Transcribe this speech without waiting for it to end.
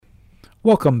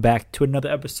Welcome back to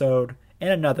another episode and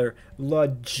another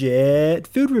legit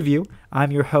food review.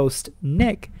 I'm your host,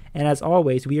 Nick, and as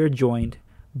always, we are joined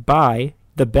by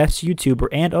the best YouTuber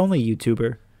and only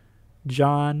YouTuber,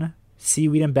 John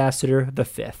Seaweed Ambassador the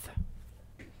Fifth.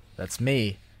 That's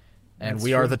me, and That's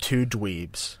we true. are the two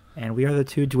dweebs. And we are the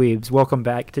two dweebs. Welcome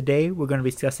back. Today, we're going to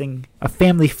be discussing a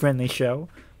family-friendly show,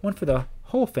 one for the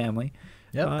whole family.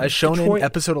 Yep, as shown Detroit, in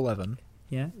episode 11.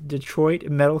 Yeah, Detroit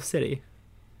Metal City.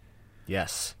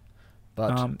 Yes,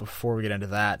 but before we get into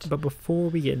that, But before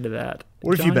we get into that,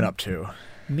 what have you been John, up to?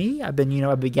 Me, I've been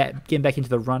getting back into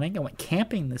the running. I went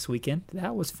camping this weekend.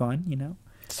 That was fun.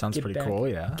 Sounds pretty cool,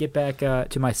 yeah. Get back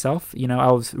to myself.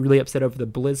 I was really upset over the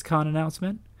BlizzCon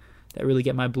announcement. That really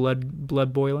get my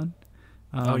blood boiling.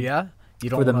 Oh yeah, you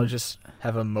don't want to just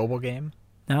have a mobile game?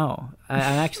 No, I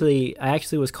actually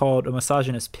was called a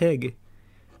misogynist pig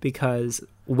because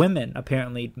women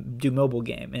apparently do mobile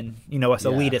game, and us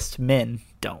elitist men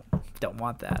don't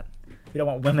want that. We don't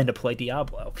want women to play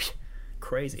Diablo.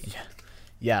 Crazy.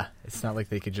 Yeah, it's not like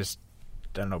they could just,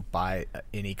 I don't know, buy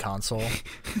any console.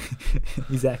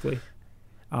 Exactly.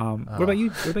 What about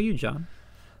you, John?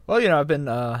 Well, I've been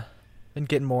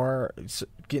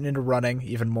getting into running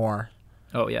even more.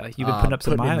 Oh yeah, you've been putting up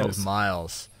some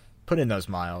miles. Putting in those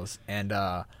miles, and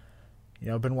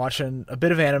been watching a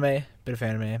bit of anime.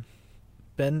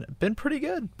 Been pretty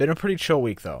good. Been a pretty chill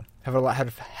week though. Had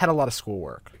a lot of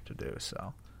schoolwork to do.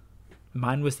 So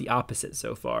mine was the opposite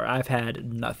so far. I've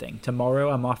had nothing. Tomorrow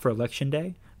I'm off for election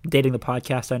day. Dating the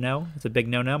podcast, I know it's a big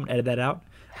no-no. I'm gonna edit that out.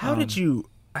 How do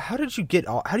you get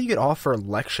off for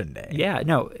election day? Yeah,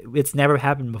 no, it's never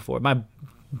happened before. My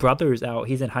brother's out.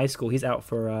 He's in high school. He's out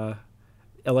for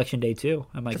election day too.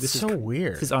 I'm like, That's this so is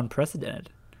weird. This is unpressited.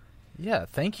 Yeah,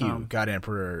 thank you, God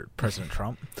Emperor President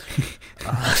Trump.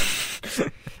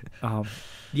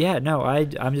 Yeah, no,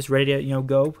 I'm just ready to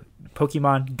go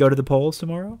Pokemon. Go to the polls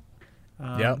tomorrow.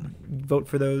 Yep. Vote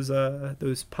for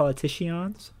those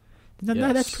politicians. No,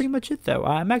 Yes. that's pretty much it though.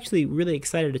 I'm actually really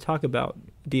excited to talk about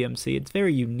DMC. It's a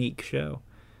very unique show.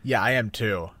 Yeah, I am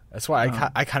too. That's why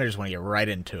I kind of just want to get right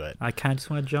into it. I kind of just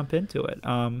want to jump into it.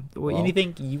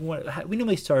 Anything you want? We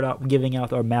normally start out giving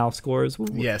out our MAL scores.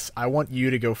 Yes, I want you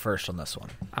to go first on this one.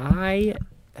 I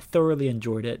thoroughly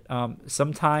enjoyed it.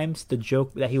 Sometimes the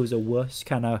joke that he was a wuss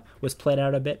kind of was played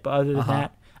out a bit, but other than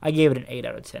that, I gave it an 8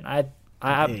 out of 10.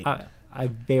 I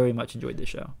very much enjoyed the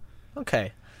show.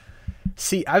 Okay.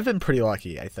 See, I've been pretty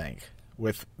lucky, I think,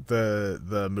 with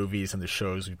the movies and the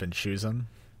shows we've been choosing.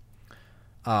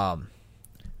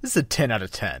 This is a 10 out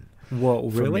of 10. Whoa,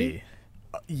 really? Me.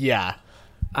 Yeah.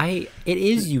 It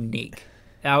is unique.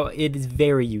 It is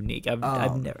very unique.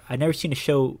 I've never seen a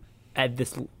show at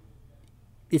this.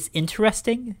 It's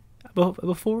interesting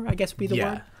before, I guess would be the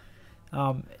word.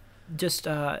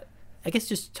 I guess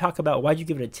just talk about why'd you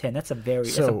give it a 10. That's a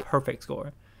perfect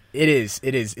score. It is.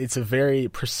 It's a very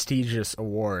prestigious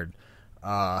award.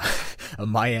 A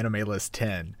My Anime List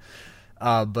 10.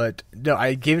 But no,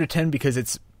 I gave it a 10 because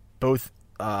it's both.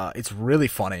 It's really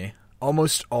funny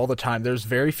almost all the time. There's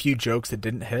very few jokes that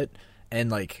didn't hit, and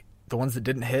like the ones that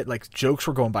didn't hit, like jokes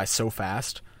were going by so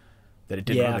fast that it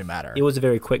didn't really matter. It was a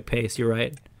very quick pace. You're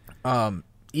right.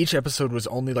 Each episode was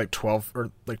only like 12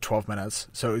 minutes,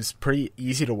 so it was pretty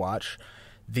easy to watch.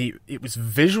 It was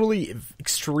visually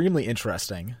extremely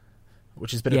interesting,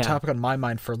 which has been a topic on my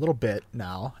mind for a little bit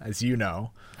now, as you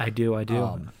know. I do.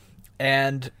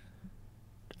 And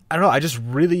I don't know. I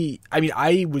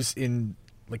was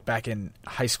back in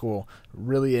high school,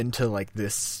 really into like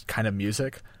this kind of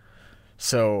music.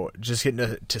 So just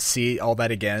getting to see all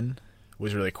that again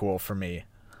was really cool for me.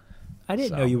 I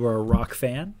didn't know you were a rock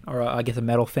fan, or I guess a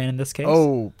metal fan in this case.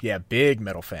 Oh, yeah, big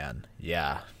metal fan.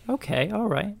 Yeah. Okay, all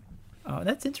right.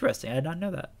 That's interesting. I did not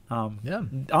know that. Yeah.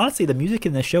 Honestly, the music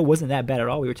in the show wasn't that bad at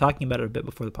all. We were talking about it a bit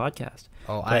before the podcast.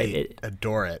 Oh, I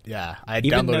adore it. Yeah. I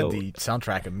downloaded the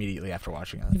soundtrack immediately after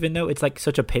watching it. Even though it's like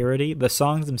such a parody, the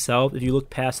songs themselves, if you look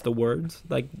past the words,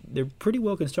 like they're pretty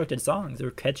well constructed songs.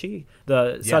 They're catchy.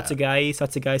 The Satsugai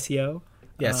Co.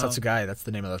 Yeah, Satsugai, that's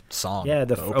the name of the song. Yeah,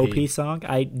 the OP song.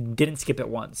 I didn't skip it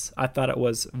once. I thought it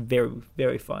was very,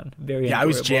 very fun. Very enjoyable. I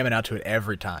was jamming out to it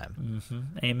every time.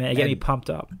 Mm-hmm. Amen. It got me pumped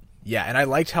up. Yeah, and I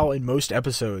liked how in most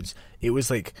episodes it was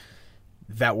like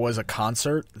that was a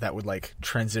concert that would like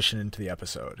transition into the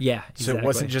episode. Yeah, exactly. So it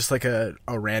wasn't just like a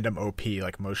random OP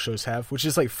like most shows have, which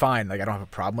is like fine. Like I don't have a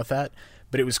problem with that,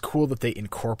 but it was cool that they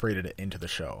incorporated it into the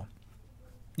show.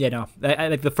 Yeah, no, I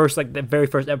like the very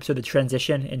first episode, the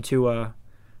transition into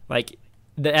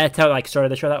that's how started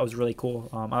the show. That was really cool.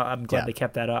 I'm glad they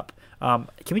kept that up. Can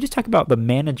we just talk about the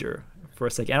manager for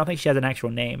a second. I don't think she has an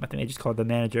actual name. I think they just call her the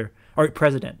manager or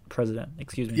president.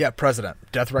 Excuse me. Yeah, president.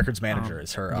 Death Records manager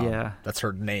is her. Yeah, that's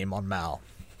her name on Mal.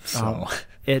 So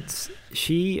it's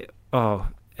she. Oh,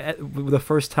 the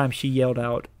first time she yelled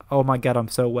out, "Oh my God, I'm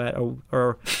so wet,"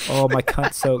 or "Oh my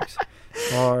cunt soaked,"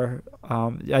 or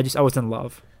I was in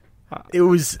love. It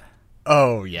was.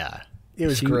 Oh yeah, it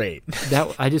was great.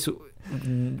 That I just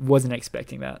wasn't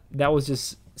expecting that. That was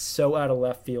just so out of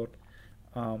left field.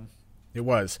 It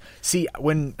was. See,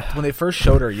 when they first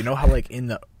showed her, you know how like in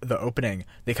the opening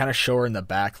they kind of show her in the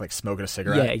back like smoking a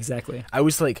cigarette. Yeah, exactly. I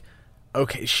was like,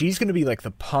 okay, she's gonna be like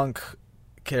the punk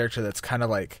character that's kind of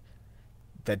like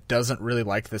that doesn't really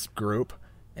like this group,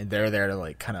 and they're there to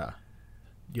like kind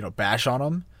of bash on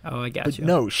them. Oh, I got but you.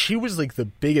 No, she was like the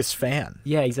biggest fan.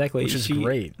 Yeah, exactly. Which is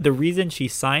great. The reason she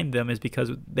signed them is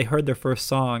because they heard their first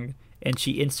song and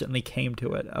she instantly came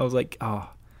to it. I was like, oh,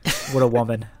 what a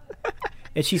woman.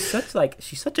 And she's such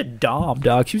a dom,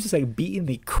 dog. She was just like beating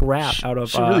the crap out of.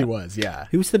 She really was, yeah.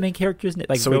 Who's the main character's name?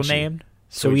 Like Soichi. real name?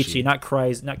 Soichi, not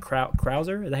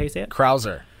Krauser. Is that how you say it?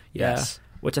 Krauser. Yeah. Yes.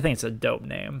 Which I think is a dope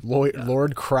name. Lord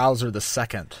Krauser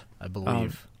II, I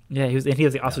believe. Yeah, he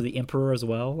was also the emperor as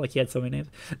well. Like he had so many names.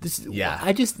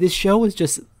 This show is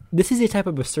just this is a type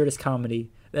of absurdist comedy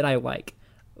that I like.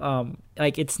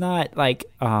 Like it's not like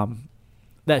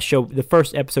that show, the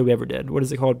first episode we ever did. What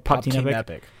is it called? Pop Team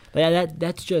Epic.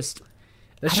 That's just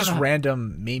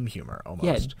random meme humor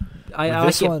almost. Yeah,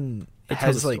 this one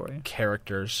has like story.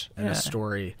 Characters and a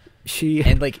story.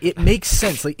 And like it makes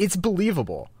sense. Like it's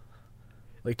believable.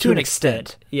 Like to an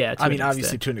extent. Yeah.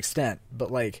 Obviously to an extent, but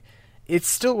like it's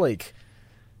still like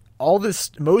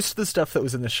most of the stuff that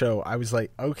was in the show, I was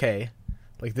like, okay,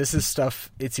 like this is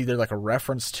stuff. It's either like a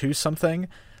reference to something.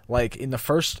 Like in the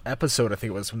first episode, I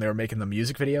think it was when they were making the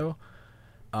music video.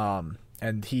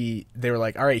 And they were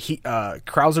like, all right,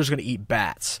 Krauser's going to eat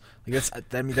bats. Like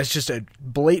that's just a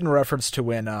blatant reference to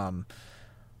when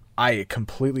I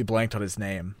completely blanked on his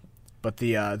name, but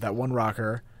that one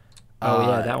rocker. Oh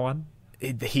yeah, that one.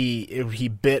 He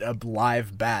bit a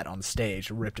live bat on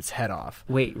stage and ripped its head off.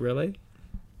 Wait, really?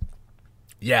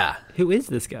 Yeah. Who is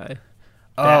this guy?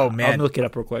 Oh man, I'll look it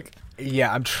up real quick.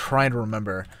 Yeah, I'm trying to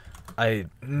remember.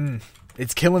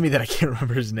 It's killing me that I can't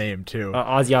remember his name too.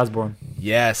 Ozzy Osbourne.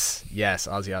 Yes,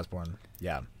 Ozzy Osbourne.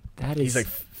 Yeah, he's like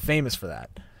famous for that.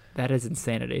 That is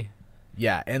insanity.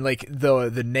 Yeah, and like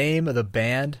the name of the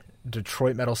band,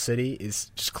 Detroit Metal City,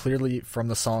 is just clearly from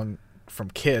the song from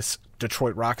Kiss,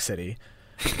 Detroit Rock City,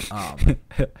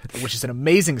 which is an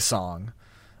amazing song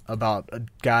about a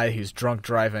guy who's drunk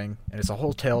driving, and it's a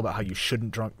whole tale about how you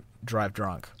shouldn't drive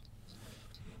drunk.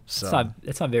 So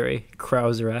it's not very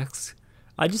Krauser-esque.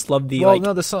 I just love the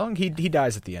no, the song he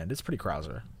dies at the end. It's pretty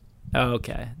Krauser. Oh,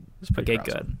 okay. It's pretty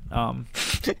Krauser.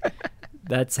 Good.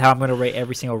 That's how I'm going to rate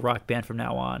every single rock band from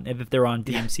now on. If they're on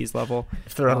DMC's level,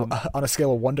 if they're on a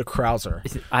scale of 1 to Krauser,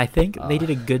 I think they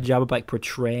did a good job of like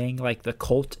portraying like the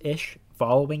cult-ish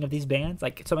following of these bands.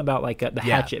 Like something about like the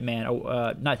Hatchet Man,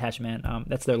 not Hatchet Man.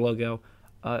 That's their logo.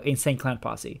 Insane Clown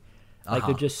Posse. Like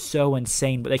they're just so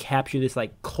insane, but they capture this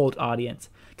like cult audience.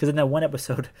 Because in that one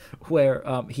episode where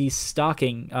he's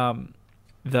stalking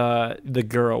the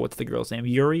girl, what's the girl's name?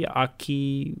 Yuri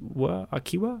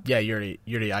Akiwa? Yeah, Yuri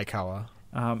Aikawa.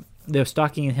 They're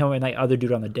stalking him and like other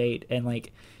dude on the date, and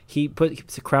like he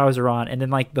puts Krauser on, and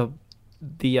then like the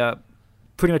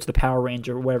pretty much the Power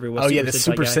Ranger or whatever it was. Oh yeah, the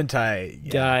Super Sentai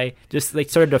guy just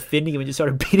like started defending him and just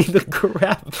started beating the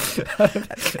crap.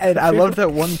 And I love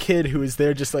that one kid who was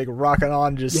there just like rocking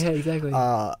on, just exactly.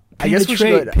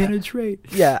 Penetrate.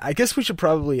 Yeah, I guess we should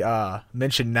probably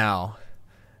mention now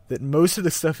that most of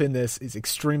the stuff in this is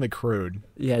extremely crude.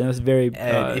 Yeah, that was very.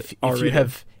 And if you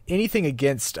have anything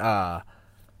against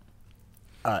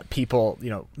people,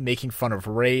 making fun of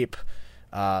rape,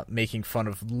 making fun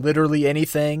of literally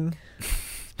anything,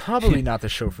 probably not the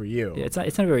show for you. Yeah, it's not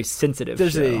a very sensitive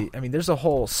show. There's a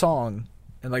whole song.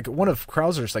 And like one of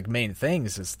Krauser's like main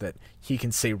things is that he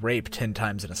can say rape 10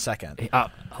 times in a second.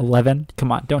 11?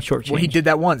 Come on, don't shortchange. Well, he did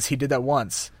that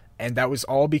once. And that was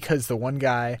all because the one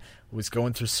guy was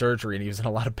going through surgery and he was in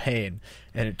a lot of pain.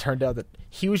 And it turned out that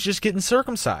he was just getting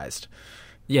circumcised.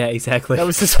 Yeah, exactly. That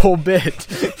was his whole bit.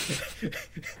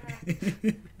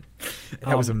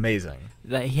 That was amazing.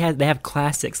 They have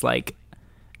classics like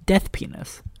Death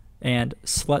Penis and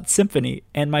Slut Symphony.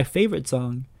 And my favorite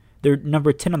song, they're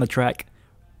number 10 on the track,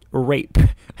 Rape.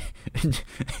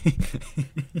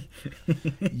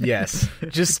 Yes.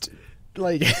 Just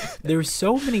like there's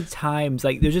so many times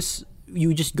like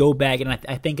you just go back and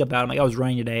I think about it. Like I was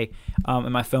running today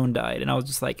and my phone died and I was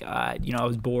just like I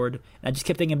was bored and I just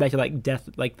kept thinking back to like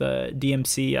the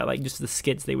DMC like just the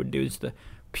skits they would do, just the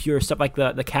pure stuff, like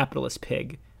the capitalist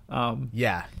pig.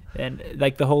 Yeah. And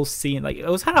like the whole scene, like it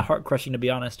was kind of heart crushing, to be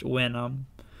honest, when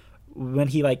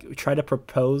he like tried to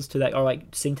propose to that, or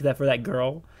like sing to that for that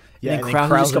girl. Yeah, and then Krauser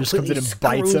Krauser just comes in and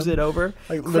bites him. it over.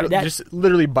 Like just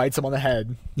literally bites him on the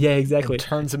head. Yeah, exactly. And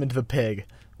turns him into the pig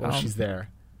while she's there.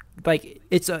 Like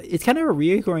it's kind of a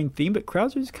reoccurring theme, but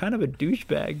Krauser's kind of a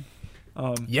douchebag.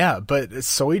 Yeah, but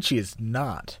Soichi is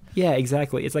not. Yeah,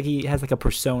 exactly. It's like he has like a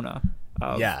persona.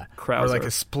 Krauser. Or like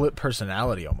a split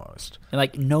personality almost. And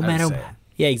like no matter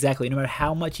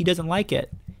how much he doesn't like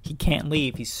it, he can't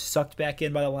leave. He's sucked back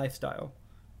in by the lifestyle.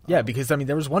 Yeah, because I mean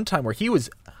there was one time where he was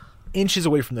inches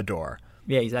away from the door.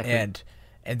 Yeah, exactly. And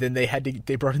then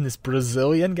they brought in this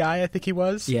Brazilian guy, I think he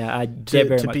was. Yeah,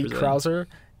 to beat Krauser,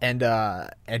 and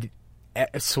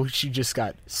Soichi just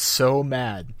got so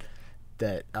mad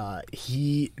that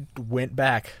he went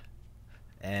back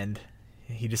and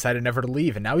he decided never to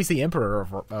leave, and now he's the emperor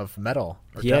of metal,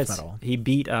 or death metal. He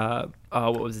beat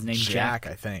what was his name? Jack,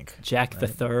 I think. Jack the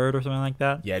Third or something like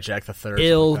that. Yeah, Jack the Third.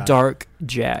 Dark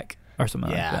Jack or something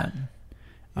like that.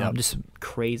 Yep. Just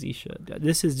crazy shit.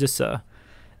 This is just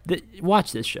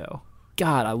watch this show.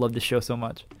 God, I love this show so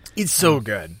much. It's so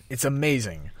good. It's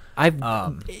amazing.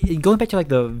 Going back to like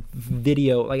the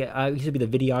video, like it used to be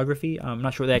the videography. I'm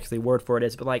not sure what the actually word for it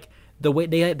is, but like the way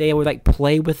they would like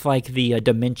play with like the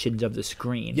dimensions of the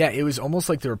screen. Yeah, it was almost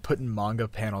like they were putting manga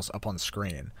panels up on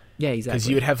screen. Yeah, exactly. Because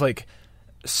you would have like,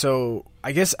 so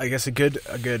I guess a good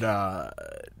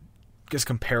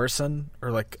comparison,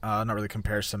 or like not really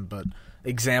comparison, but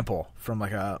example from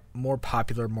like a more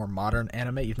popular, more modern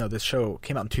anime. Even though this show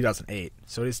came out in 2008,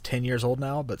 so it is 10 years old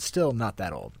now, but still not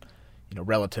that old.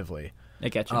 Relatively. I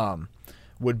get you.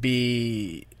 Would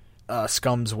be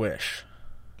Scum's Wish.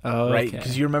 Oh, right?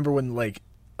 Because you remember when like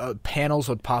panels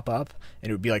would pop up and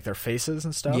it would be like their faces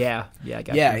and stuff. Yeah, I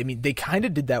got you. Yeah, I mean they kind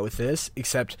of did that with this,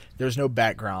 except there's no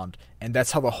background, and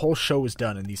that's how the whole show was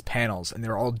done in these panels, and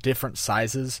they're all different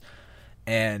sizes,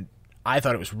 and I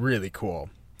thought it was really cool.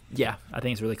 Yeah, I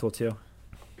think it's really cool too.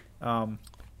 Are you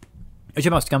talking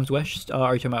about Scum's Wish? Or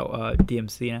are you talking about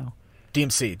DMC now?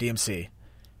 DMC.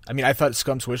 I mean, I thought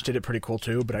Scum's Wish did it pretty cool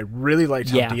too, but I really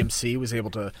liked how DMC was able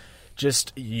to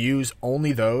just use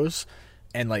only those,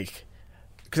 and like,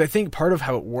 because I think part of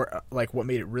how it like what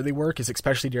made it really work is,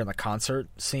 especially during the concert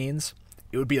scenes,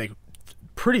 it would be like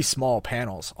pretty small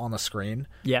panels on the screen.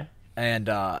 Yeah. And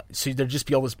so there'd just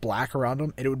be all this black around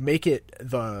them, and it would make it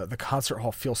the concert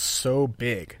hall feel so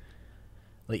big,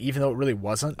 like even though it really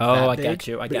wasn't. I big, got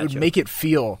you. It would make it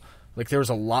feel like there was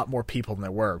a lot more people than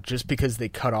there were, just because they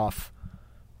cut off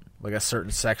like a certain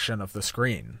section of the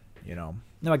screen, No,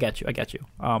 I got you. I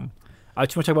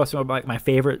just want to talk about some of like my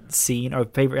favorite scene, or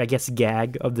favorite, I guess,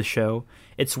 gag of the show.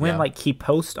 It's when like he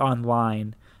posts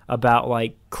online about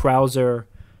like Krauser.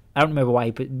 I don't remember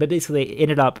why, but basically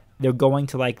they're going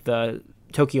to like the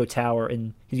Tokyo Tower,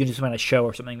 and he's going to just run a show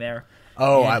or something there.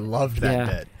 Oh, I loved that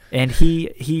bit. And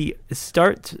he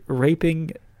starts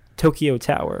raping Tokyo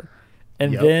Tower.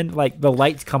 And then, like, the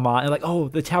lights come on, and like, oh,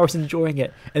 the tower's enjoying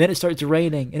it. And then it starts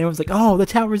raining, and everyone's like, oh, the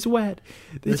tower's wet.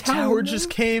 The tower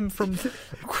just came from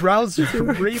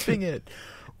Krauser raping it.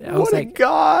 What a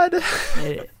god!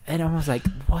 And I was like,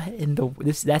 what in the...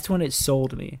 That's when it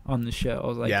sold me on the show. I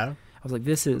was like,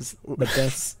 this is the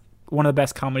best, one of the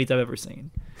best comedies I've ever seen.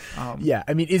 Yeah,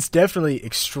 I mean, it's definitely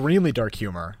extremely dark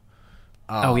humor.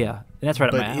 And that's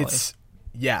right up my alley.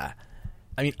 Yeah.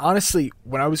 I mean, honestly,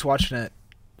 when I was watching it,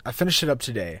 I finished it up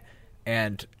today,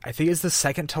 and I think it's the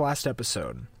second to last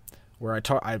episode where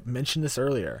I mentioned this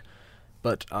earlier,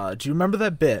 but do you remember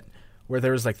that bit where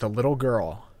there was like the little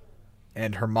girl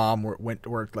and her mom were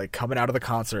like coming out of the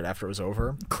concert after it was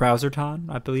over?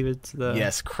 Krauserton, I believe it's the...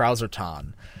 Yes,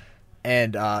 Krauserton.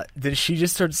 And then she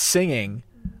just starts singing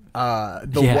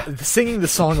singing the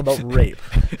song about rape,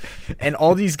 and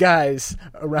all these guys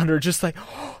around her are just like,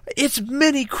 oh, it's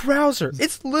Mini Krauser,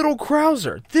 it's little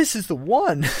Krauser, this is the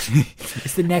one.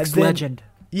 It's the next legend.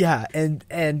 Yeah, and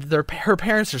her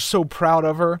parents are so proud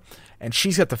of her, and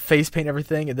she's got the face paint and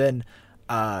everything, and then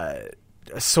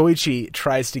Soichi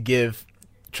tries to give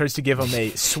him a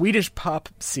Swedish pop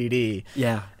CD.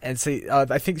 Yeah. And say,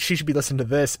 I think she should be listening to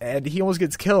this. And he almost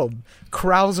gets killed.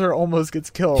 Krauser almost gets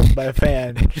killed by a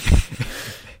fan.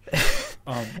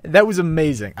 That was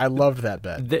amazing. I loved that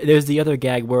bit. There's the other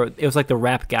gag where it was like the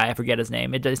rap guy. I forget his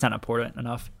name. It's not important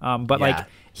enough. Like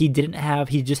he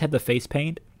just had the face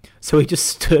paint. So he just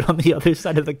stood on the other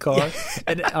side of the car,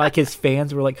 and like his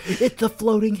fans were like, "It's the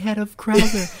floating head of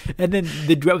Krauser." And then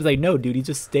the driver was like, "No, dude, he's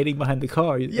just standing behind the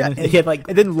car." Yeah, and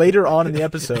then later on in the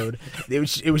episode,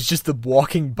 it was just the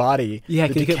walking body, the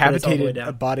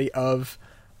decapitated body of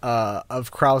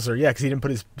of Krauser. Yeah, because he didn't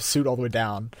put his suit all the way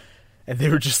down, and they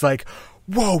were just like,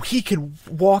 "Whoa, he can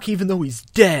walk even though he's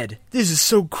dead. This is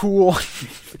so cool."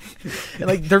 And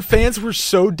like their fans were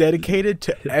so dedicated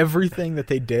to everything that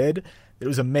they did. It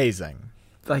was amazing.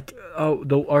 Like,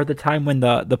 the time when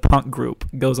the punk group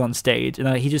goes on stage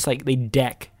and he just like they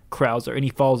deck Krauser and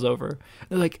he falls over.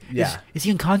 They're like, Yeah. is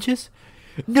he unconscious?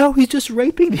 No, he's just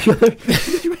raping the other.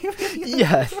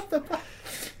 Yeah.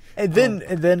 And then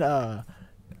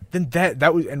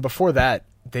that was, and before that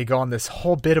they go on this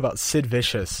whole bit about Sid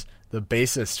Vicious, the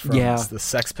bassist from the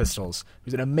Sex Pistols,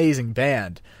 who's an amazing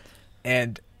band,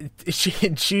 and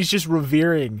she's just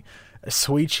revering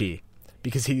Sweetie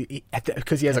because he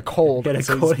has a cold, and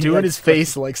so he's doing his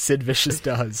face like Sid Vicious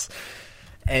does,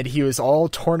 and he was all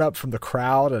torn up from the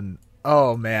crowd, and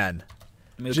oh man,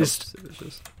 just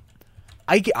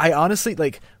I honestly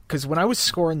like, because when I was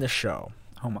scoring this show,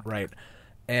 right,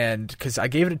 and because I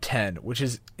gave it a 10, which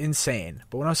is insane,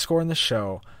 but when I was scoring the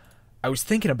show, I was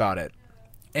thinking about it,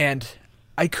 and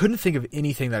I couldn't think of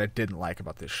anything that I didn't like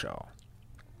about this show.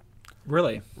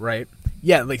 Really? Right?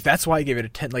 Yeah, like that's why I gave it a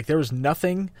 10. Like there was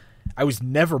nothing. I was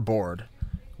never bored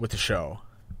with the show.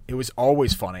 It was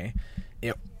always funny.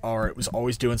 It was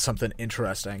always doing something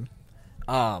interesting.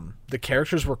 The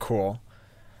characters were cool.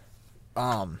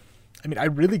 I mean, I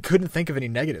really couldn't think of any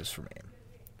negatives for me.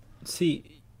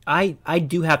 See, I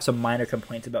do have some minor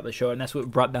complaints about the show, and that's what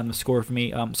brought down the score for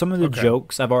me. Some of the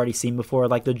jokes I've already seen before,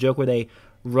 like the joke where they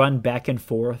run back and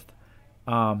forth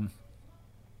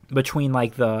between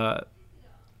he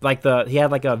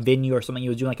had like a venue or something. He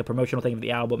was doing like a promotional thing of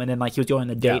the album, and then like he was going on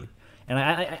a date. Yeah. And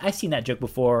I seen that joke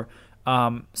before.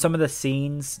 Some of the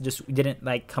scenes just didn't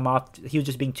like come off. He was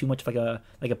just being too much like a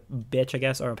bitch, I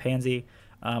guess, or a pansy.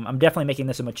 I'm definitely making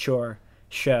this a mature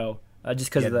show just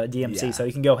because of the DMC. Yeah. So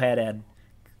you can go ahead and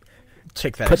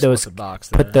check that. Put those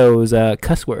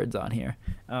cuss words on here.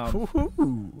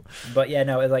 But yeah,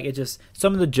 no, it just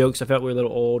some of the jokes I felt were a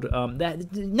little old.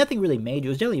 That nothing really major.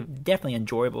 It was definitely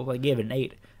enjoyable. I gave it an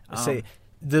 8. Say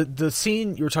the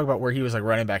scene you were talking about where he was like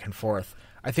running back and forth.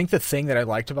 I think the thing that I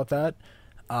liked about that,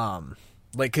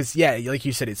 because like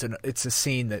you said, it's a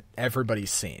scene that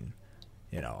everybody's seen.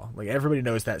 You know, like everybody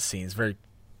knows that scene. It's very,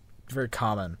 very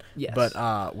common. Yes. But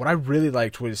what I really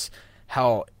liked was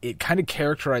how it kind of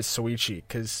characterized Soichi,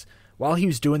 because while he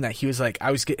was doing that, he was like,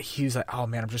 oh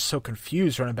man, I'm just so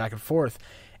confused running back and forth.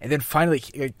 And then finally,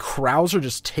 Krauser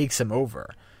just takes him over,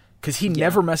 because he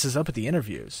never messes up at the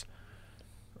interviews.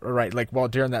 Right, like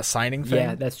during that signing thing.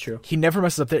 Yeah, that's true. He never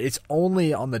messes up there. It's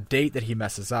only on the date that he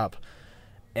messes up.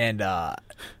 And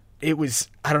it was,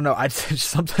 I don't know,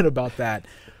 something about that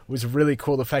was really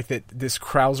cool. The fact that this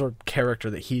Krauser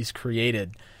character that he's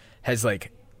created has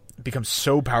like become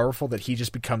so powerful that he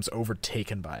just becomes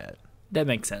overtaken by it. That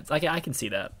makes sense. I can see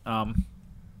that.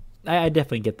 I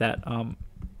definitely get that.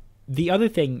 The other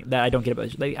thing that I don't get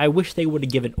about it, I wish they would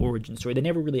have given an origin story. They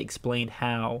never really explained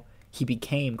how he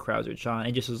became Krauser-chan.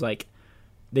 It just was like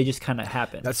they just kind of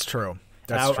happened. That's true.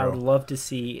 I would love to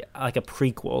see like a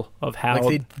prequel of how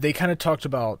they kind of talked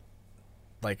about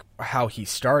like how he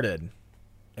started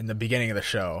in the beginning of the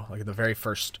show, like in the very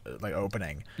first like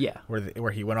opening. Yeah,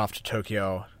 where he went off to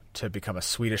Tokyo to become a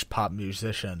Swedish pop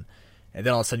musician, and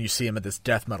then all of a sudden you see him at this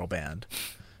death metal band.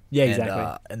 Yeah,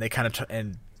 exactly. And they kind of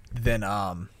and then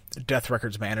Death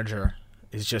Records manager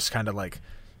is just kind of like,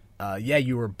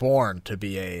 you were born to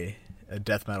be a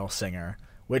death metal singer,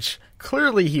 which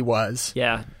clearly he was.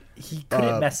 Yeah, he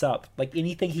couldn't mess up. Like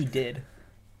anything he did,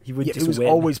 he would just win. It was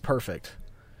always perfect.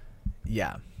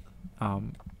 Yeah.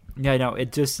 Yeah, no,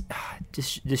 it just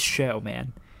this show,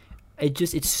 man.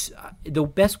 It's the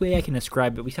best way I can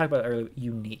describe it. We talked about it earlier.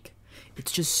 Unique.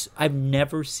 It's just I've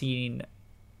never seen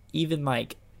even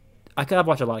like I've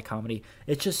watched a lot of comedy.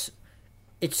 It's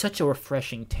such a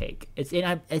refreshing take.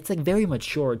 It's like very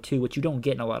mature too, which you don't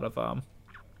get in a lot of at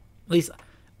least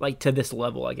like to this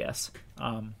level, I guess.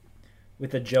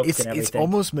 With the jokes and everything. It's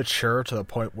almost mature to the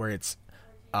point where it's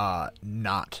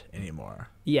not anymore.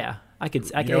 Yeah, I can.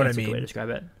 That's a good way to describe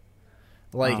it.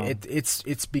 Like it's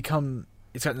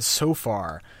gotten so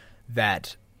far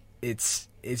that it's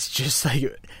just like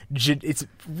it's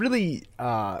really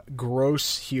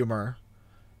gross humor.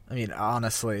 I mean,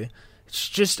 honestly, it's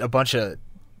just a bunch of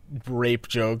rape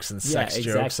jokes and sex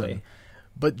jokes,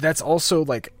 but that's also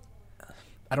like,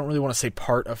 I don't really want to say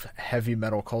part of heavy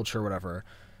metal culture or whatever,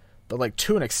 but like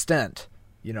to an extent,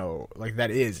 you know, like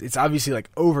that it's obviously like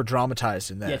over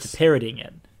dramatized in this. Yeah, it's parodying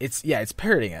it. It's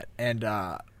parodying it, and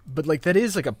but like that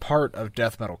is like a part of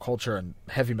death metal culture and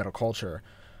heavy metal culture,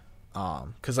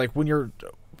 because like when you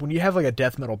have like a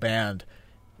death metal band,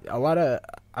 I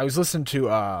was listening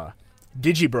to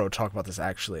Digibro talk about this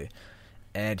actually,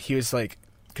 and he was like,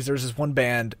 because there was this one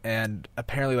band, and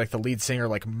apparently like the lead singer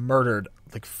like murdered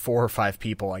like 4 or 5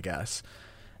 people, I guess,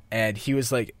 and he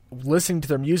was like, listening to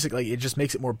their music, like it just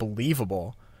makes it more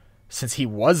believable, since he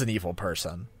was an evil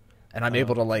person, and I'm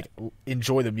able to like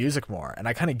enjoy the music more, and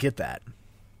I kind of get that,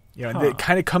 you know, and it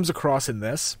kind of comes across in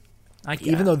this,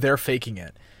 even though they're faking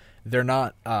it, they're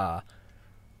not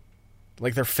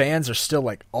like their fans are still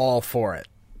like all for it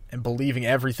and believing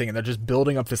everything, and they're just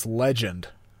building up this legend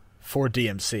for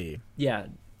DMC. Yeah.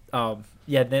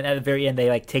 Then at the very end, they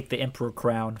like take the emperor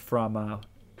crown from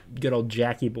good old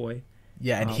Jackie Boy.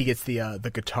 Yeah, and he gets the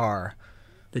guitar,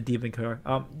 the demon guitar.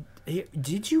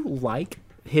 Did you like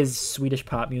his Swedish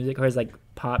pop music, or his like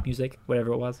pop music,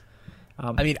 whatever it was?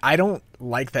 I mean, I don't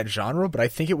like that genre, but I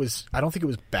don't think it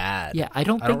was bad. Yeah, I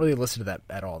don't really listen to that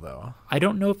at all, though. I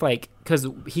don't know if like, because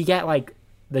he got like,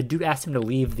 the dude asked him to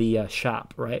leave the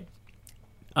shop, right?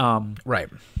 Right.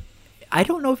 I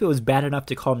don't know if it was bad enough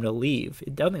to call him to leave.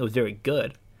 I don't think it was very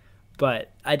good,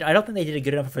 but I don't think they did a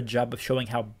good enough of a job of showing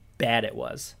how bad it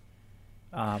was.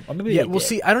 Or maybe yeah, well,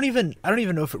 see, I don't even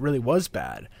know if it really was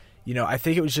bad. You know, I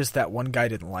think it was just that one guy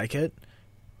didn't like it,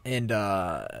 and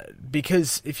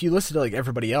because if you listen to like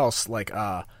everybody else, like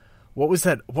what was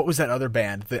that other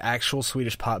band, the actual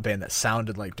Swedish pop band that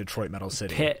sounded like Detroit Metal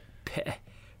City?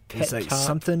 It's like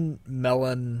something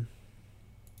Melon.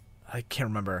 I can't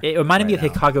remember. It reminded me of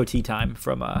Chicago Tea Time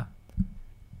from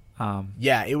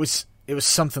yeah, it was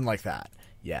something like that.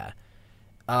 Yeah.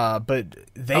 But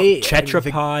they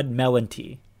Tetrapod Melon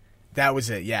Tea. That was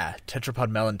it. Yeah, Tetrapod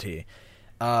Melon Tea.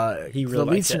 He really the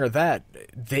lead singer of that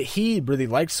he really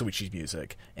liked Suichi's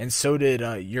music, and so did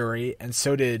Yuri, and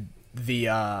so did the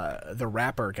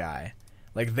rapper guy.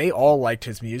 Like they all liked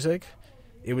his music.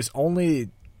 It was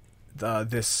only like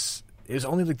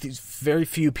these very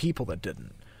few people that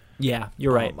didn't. Yeah,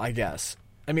 you're right. I guess.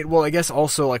 I mean, well, I guess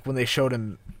also like when they showed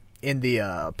him in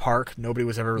the park, nobody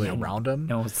was ever really around him.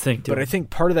 No one's thinking. But I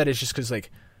think part of that is just because like,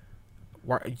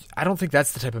 I don't think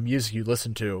that's the type of music you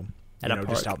listen to,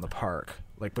 just out in the park,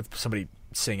 like with somebody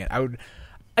singing.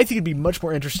 I think it'd be much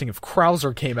more interesting if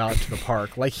Krauser came out to the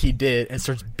park like he did and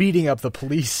starts beating up the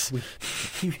police.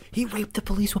 He raped the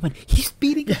policewoman. He's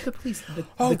beating up the police.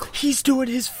 He's doing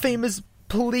his famous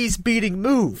police beating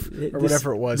move or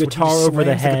whatever it was. Guitar over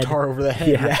the head. Guitar over the head.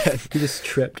 Yeah. He just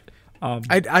tripped.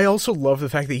 I also love the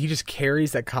fact that he just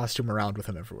carries that costume around with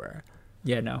him everywhere.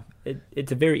 Yeah, no,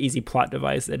 it's a very easy plot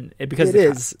device, and it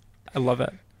is. I love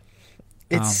it.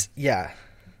 It's yeah.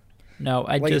 No,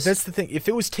 that's the thing. If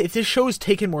this show was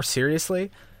taken more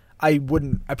seriously, I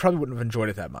probably wouldn't have enjoyed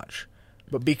it that much.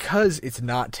 But because it's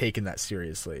not taken that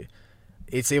seriously,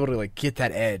 it's able to like get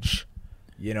that edge,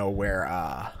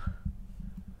 where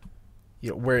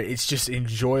where it's just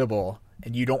enjoyable,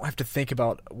 and you don't have to think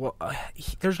about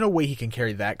there's no way he can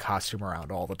carry that costume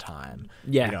around all the time.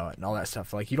 Yeah, and all that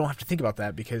stuff. Like you don't have to think about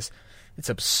that because it's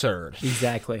absurd.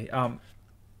 Exactly.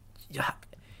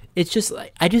 It's just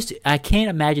like I can't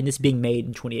imagine this being made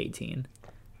in 2018.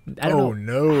 I don't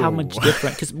know how much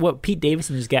different, because Pete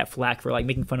Davidson just got flack for like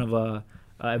making fun of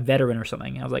a veteran or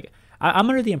something. I was like, I'm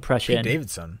under the impression Pete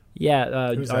Davidson. Yeah,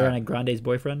 Ariana Grande's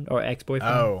boyfriend or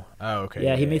ex-boyfriend. Oh, okay.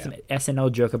 Yeah, he made some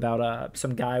SNL joke about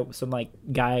some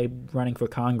guy running for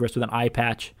Congress with an eye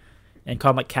patch, and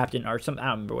called him like Captain or something. I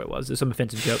don't remember what it was. It was some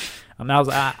offensive joke. I'm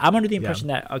under the impression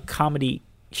that a comedy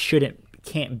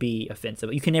can't be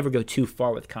offensive. You can never go too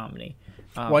far with comedy.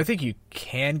 Well, I think you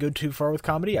can go too far with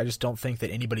comedy. I just don't think that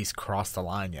anybody's crossed the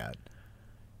line yet.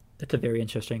 That's a very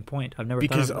interesting point. I've never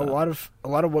because thought of that. a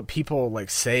lot of what people like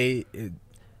say,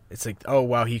 it's like, oh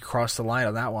wow, he crossed the line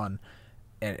on that one,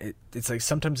 and it's like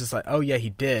sometimes it's like, oh yeah, he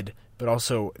did, but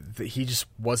also he just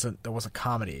wasn't. There wasn't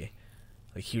comedy.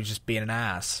 Like he was just being an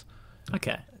ass.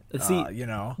 Okay, see,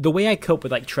 the way I cope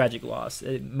with like tragic loss,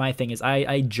 my thing is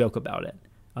I joke about it.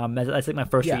 That's like my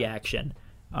first reaction.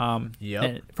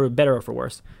 And for better or for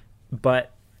worse,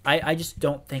 but I just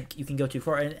don't think you can go too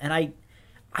far, and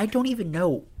I don't even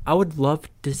know. I would love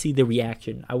to see the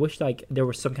reaction. I wish like there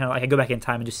was some kind of like I go back in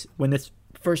time and just when this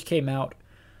first came out,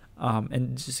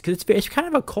 and just because it's kind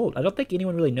of a cult. I don't think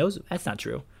anyone really knows. That's not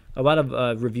true. A lot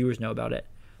of reviewers know about it,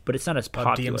 but it's not as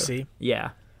popular. DMC? Yeah.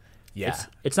 Yeah.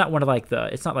 It's not one of like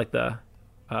the. It's not like the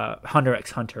Hunter x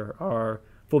Hunter or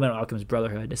Fullmetal Alchemist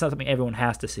Brotherhood. It's not something everyone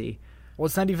has to see. Well,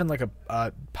 it's not even like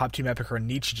a Pop Team Epic or a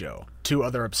Nichijou, two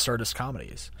other absurdist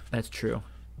comedies. That's true.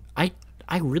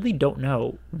 I really don't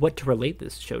know what to relate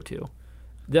this show to.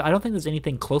 I don't think there's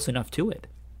anything close enough to it.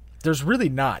 There's really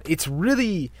not. It's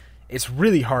really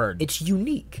hard. It's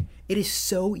unique. It is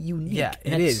so unique. Yeah,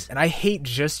 it is. And I hate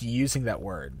just using that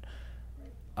word.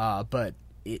 But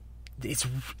it's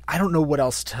I don't know what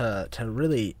else to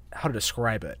really how to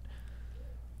describe it.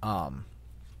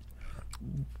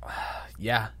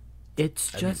 Yeah.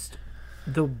 It's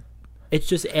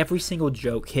just every single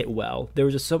joke hit well. There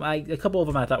was just a couple of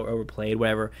them I thought were overplayed,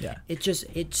 whatever. Yeah. It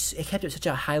kept it such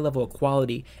a high level of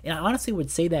quality, and I honestly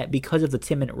would say that because of the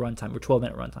 10-minute runtime or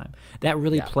 12-minute runtime, that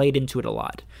really played into it a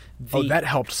lot. That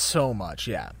helped so much.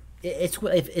 Yeah. If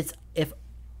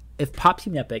Pop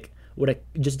Team Epic would have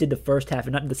just did the first half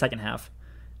and not the second half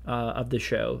of the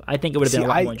show, I think it would have been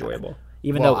a lot more enjoyable.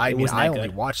 Even though I only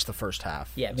watched the first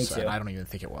half. Yeah, me too. I don't even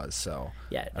think it was. So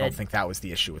yeah, I don't think that was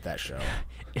the issue with that show.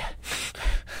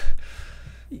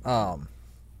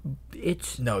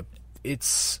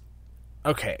 It's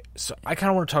okay. So I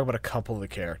kind of want to talk about a couple of the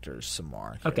characters some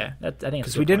more. Here. Okay, I think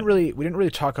because we didn't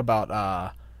really talk about.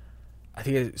 I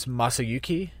think it's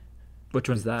Masayuki. Which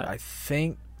one's that? I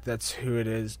think that's who it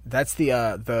is. That's the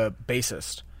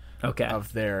bassist. Okay.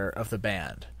 Of the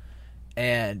band,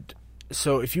 and.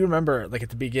 So if you remember, like at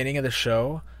the beginning of the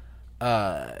show,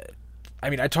 I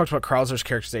talked about Krauser's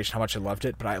characterization, how much I loved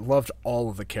it, but I loved all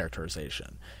of the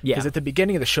characterization. Yeah. Because at the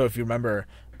beginning of the show, if you remember,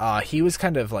 he was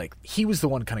kind of like, he was the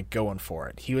one kind of going for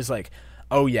it. He was like,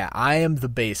 oh yeah, I am the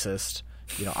bassist.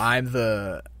 You know, I'm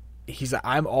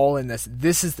all in this.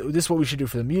 This is what we should do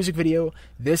for the music video.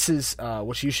 This is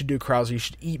what you should do, Krauser. You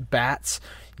should eat bats.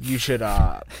 You should,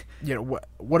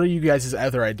 what are you guys'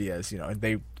 other ideas? You know, and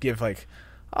they give like,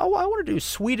 oh, I want to do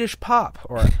Swedish pop,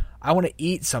 or I want to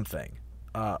eat something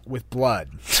with blood,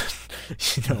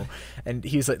 you know. And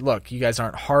he's like, look, you guys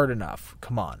aren't hard enough.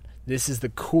 Come on. This is the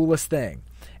coolest thing.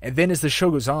 And then as the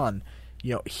show goes on,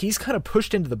 you know, he's kind of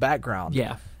pushed into the background.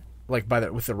 Yeah. Like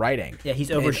with the writing. Yeah,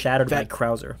 he's overshadowed by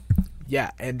Krauser.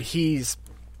 Yeah, and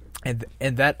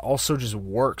and that also just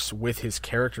works with his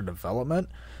character development.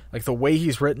 Like the way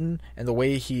he's written and the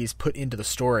way he's put into the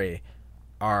story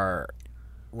are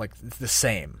like the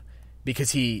same,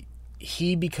 because he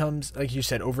becomes, like you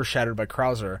said, overshadowed by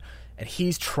Krauser, and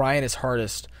he's trying his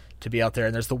hardest to be out there.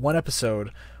 And there's the one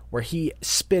episode where he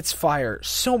spits fire,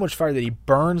 so much fire that he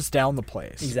burns down the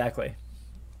place. Exactly.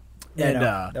 And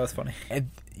that was funny.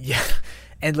 And yeah,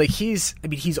 and like he's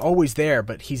always there,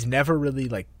 but he's never really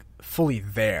like fully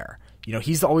there. You know,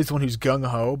 he's always the one who's gung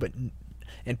ho,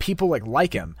 and people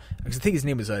like him. Because I think his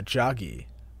name was Jagi,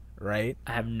 right?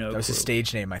 I have no clue. That was his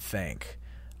stage name, I think.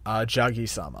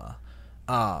 Jagi-sama.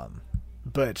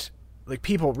 But like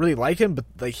people really like him, but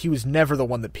like he was never the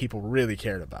one that people really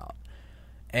cared about.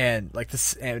 And like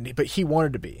this, but he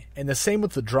wanted to be. And the same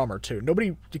with the drummer too.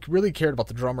 Nobody really cared about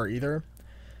the drummer either.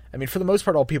 I mean, for the most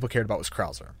part, all people cared about was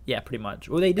Krauser. Yeah, pretty much.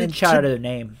 Well, they did shout out their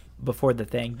name before the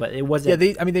thing, but it wasn't.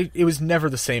 Yeah, it was never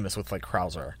the same as with like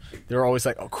Krauser. They were always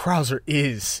like, "Oh, Krauser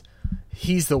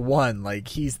he's the one. Like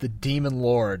he's the demon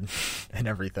lord and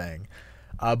everything."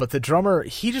 But the drummer,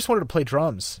 he just wanted to play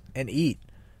drums and eat.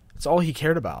 That's all he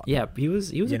cared about. Yeah, he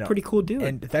was a pretty cool dude.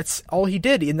 And that's all he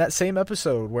did in that same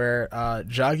episode where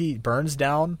Jagi burns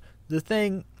down the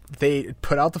thing. They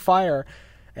put out the fire,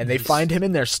 and they find him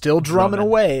in there still drumming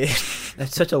away.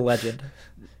 That's such a legend.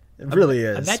 It really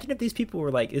is. Imagine if these people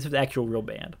were like, this was an actual real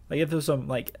band. Like if there was some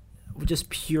like just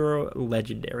pure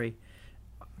legendary.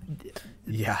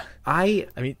 Yeah. I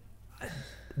mean,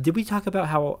 did we talk about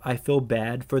how I feel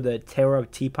bad for the Taro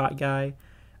Teapot guy?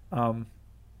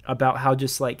 About how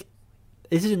just like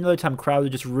this is another time Crowder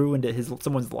just ruined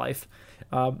someone's life.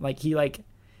 Like he like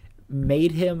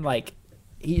made him like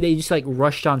they just like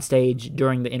rushed on stage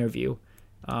during the interview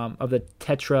of the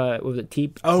Tetra. Was it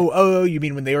Teep? Oh, you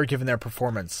mean when they were giving their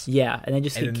performance? Yeah, and then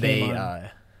came on.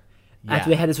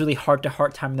 After they had this really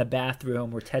heart-to-heart time in the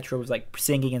bathroom where Tetra was like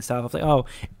singing and stuff, I was like, oh,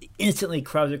 instantly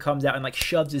Krauser comes out and like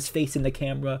shoves his face in the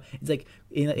camera. It's like,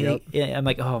 I'm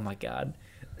like, oh my god.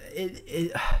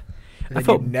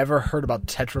 I never heard about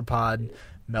Tetrapod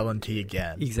Melon Tea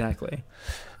again. Exactly.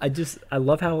 I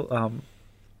love how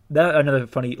that another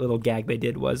funny little gag they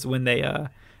did was when they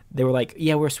were like,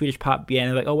 yeah, we're a Swedish pop band.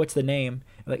 They're like, oh, what's the name?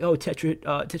 They're like, oh,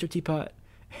 Tetra Teapot.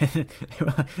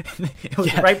 It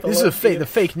was right below. This is the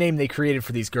fake name they created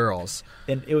for these girls,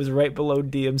 and it was right below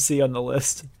DMC on the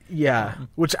list. Yeah,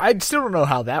 which I still don't know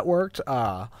how that worked,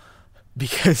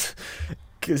 because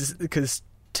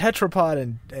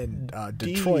Tetrapod and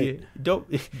Detroit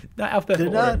not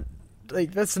alphabetical order.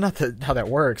 Like that's not how that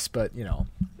works, but you know,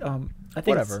 I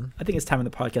think it's time in the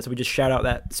podcast that we just shout out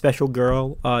that special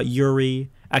girl, Yuri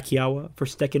Akiawa, for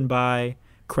sticking by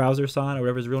Krauser-san or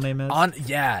whatever his real name is.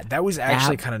 That was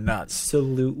actually kind of nuts.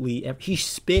 Absolutely, he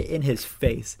spit in his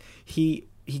face. He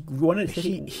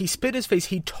spit in his face.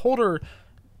 He told her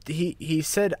he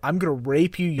said, "I'm gonna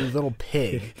rape you, you little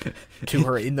pig," to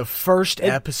her in the first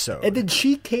episode. And then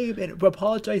she came and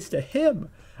apologized to him.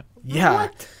 Yeah.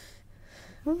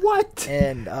 What?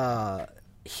 And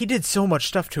he did so much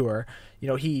stuff to her. You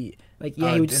know, he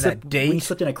he would slip, date when he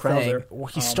slipped in a trouser. Well,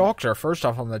 he stalked her first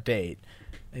off on the date.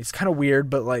 It's kind of weird,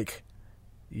 but like,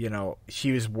 you know,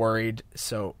 she was worried,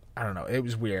 so I don't know. It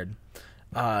was weird.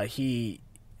 He,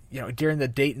 you know, during the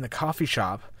date in the coffee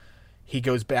shop, he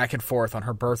goes back and forth on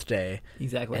her birthday.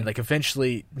 Exactly. And like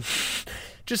eventually,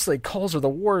 just like calls her the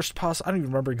worst possible. I don't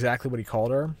even remember exactly what he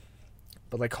called her,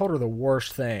 but like called her the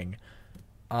worst thing,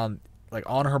 like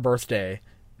on her birthday,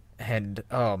 and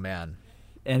oh man.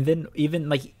 And then even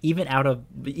though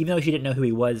she didn't know who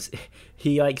he was,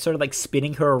 he like sort of like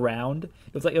spinning her around.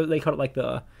 It was like they called it like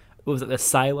the the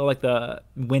silo, like the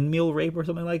windmill rape or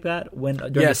something like that. When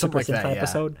during the Super Sentai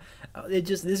episode, it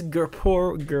just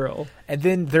poor girl. And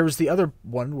then there was the other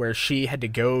one where she had to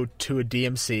go to a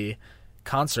DMC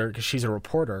concert because she's a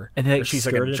reporter, and like, she's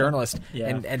like a journalist,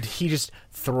 and he just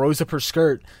throws up her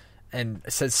skirt and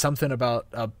says something about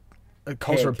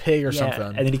calls her a pig or something.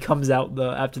 And then he comes out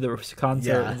after the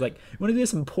concert and is like, "You want to do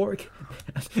some pork?"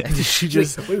 And she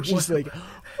just she's like,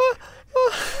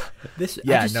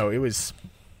 it was.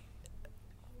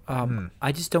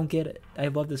 I just don't get it. I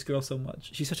love this girl so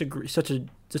much. She's such a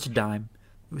dime,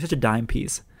 such a dime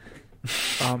piece.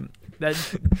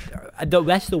 That's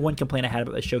the one complaint I had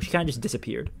about the show. She kind of just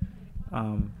disappeared.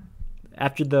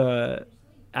 After the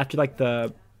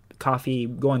coffee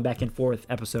going back and forth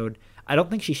episode, I don't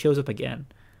think she shows up again.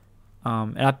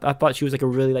 And I thought she was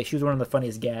like she was one of the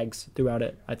funniest gags throughout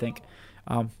it, I think.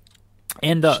 I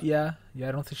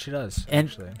don't think she does.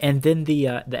 And then the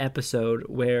episode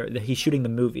where he's shooting the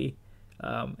movie,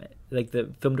 like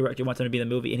the film director wants him to be in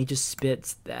the movie, and he just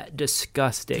spits that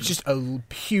disgusting. It's just a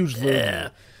huge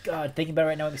loogie. God, thinking about it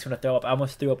right now, it makes me want to throw up. I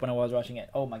almost threw up when I was watching it.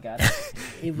 Oh my god,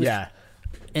 it was. Yeah.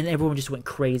 And everyone just went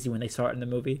crazy when they saw it in the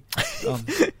movie.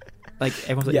 Like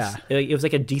everyone's like, it was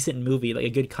like a decent movie, like a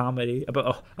good comedy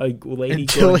about a lady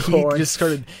until he just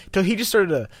started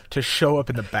to show up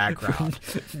in the background.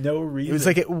 No reason. It was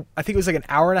like I think it was like an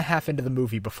hour and a half into the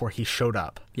movie before he showed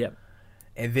up. Yep.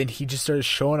 And then he just started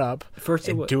showing up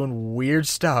doing weird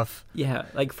stuff. Yeah,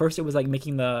 like first it was like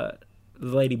making the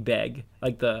lady beg,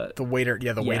 like the waiter.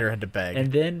 Yeah, the waiter had to beg.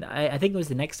 And then I think it was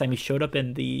the next time he showed up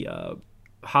in the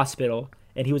hospital,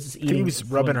 and he was just eating. He was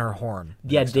rubbing her horn.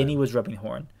 Yeah, Denny was rubbing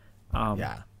horn.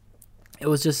 It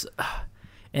was just,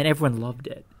 and everyone loved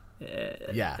it.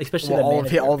 Especially all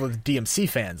the DMC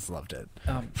fans loved it.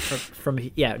 From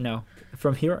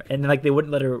here, and like they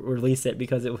wouldn't let her release it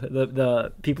because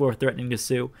the people were threatening to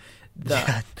sue.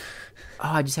 I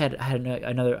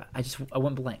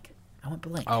went blank.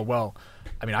 Oh well,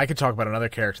 I mean, I could talk about another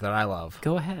character that I love.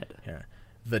 Go ahead. Yeah,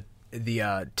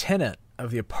 the tenant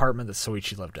of the apartment that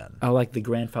Soichi lived in. Oh, like the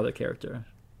grandfather character.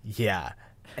 Yeah.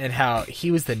 And how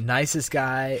he was the nicest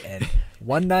guy, and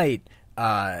one night,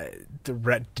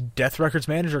 the Death Records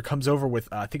manager comes over with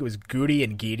I think it was Goody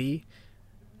and Geedy,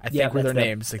 I think were their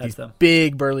names, like these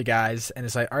big burly guys, and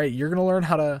it's like, all right, you're gonna learn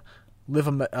how to live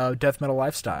a death metal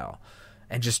lifestyle,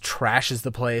 and just trashes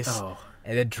the place,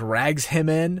 and then drags him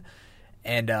in,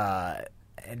 and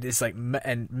it's like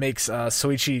and makes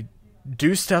Soichi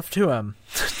do stuff to him.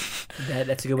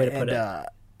 That's a good way to put it.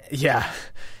 Yeah.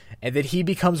 And then he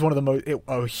becomes one of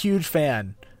a huge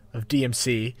fan of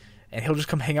DMC, and he'll just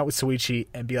come hang out with Soichi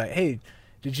and be like, "Hey,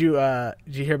 did you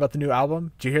hear about the new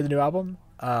album? Did you hear the new album?"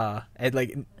 And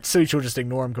like Soichi will just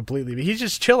ignore him completely, but he's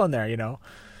just chilling there, you know.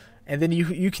 And then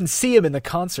you can see him in the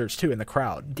concerts too, in the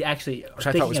crowd. Actually, which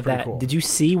I thought was pretty cool. Did you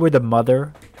see where the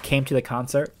mother came to the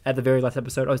concert at the very last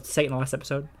episode? Oh, it's the second to last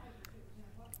episode.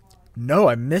 No,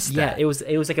 I missed that. Yeah, it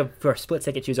was like for a split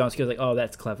second she was on. She was like, "Oh,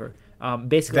 that's clever."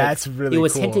 Basically, that's really. It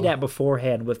was cool. hinted at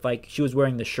beforehand with like she was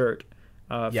wearing the shirt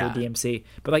for DMC,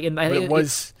 but like it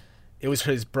was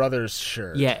his brother's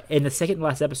shirt. Yeah, in the second to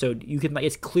last episode, you can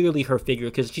it's clearly her figure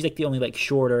because she's like the only like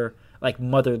shorter, like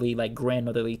motherly, like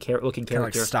grandmotherly looking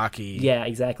character, like stocky. Yeah,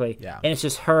 exactly. Yeah, and it's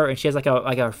just her, and she has like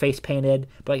her face painted,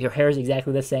 but like her hair is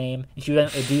exactly the same, and she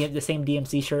was wearing the same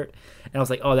DMC shirt, and I was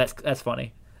like, oh, that's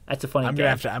funny. That's a funny. I'm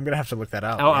gonna have to look that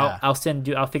up. I'll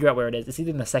figure out where it is. It's either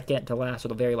in the second to last or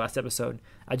the very last episode.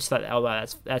 I just thought, oh wow,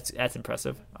 that's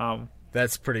impressive.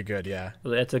 That's pretty good. Yeah,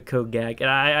 that's a code gag, and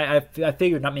I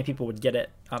figured not many people would get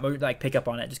it or like pick up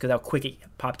on it just because how quick it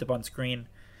popped up on screen.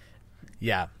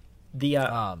 Yeah.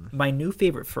 My new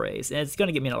favorite phrase, and it's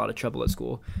gonna get me in a lot of trouble at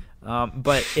school,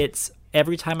 but it's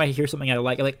every time I hear something I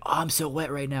like, I'm like, oh, I'm so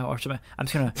wet right now, or something. I'm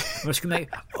gonna scream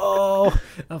like, oh!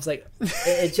 I was like,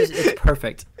 it's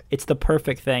perfect. It's the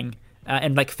perfect thing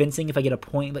And like fencing, if I get a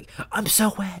point, like I'm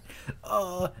so wet.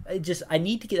 I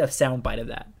need to get a sound bite of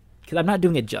that because I'm not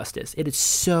doing it justice. It is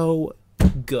so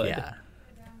good. Yeah.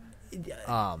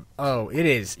 It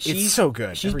is. It's so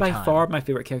good. She's every by time. far my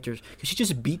favorite character because she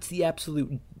just beats the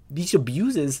absolute. She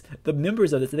abuses the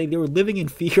members of this. They were living in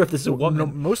fear of this woman. No,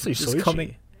 mostly just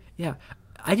Soichi. Yeah,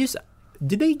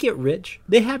 did they get rich?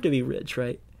 They have to be rich,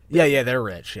 right? Yeah, they're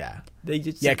rich. Yeah, They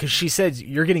just because she said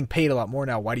you're getting paid a lot more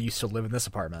now. Why do you still live in this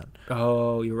apartment?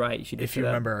 Oh, you're right. She did If say you that.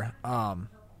 remember.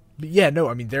 But yeah, no,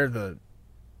 I mean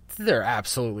they're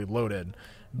absolutely loaded.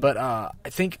 But I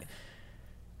think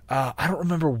I don't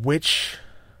remember which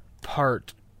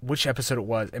episode it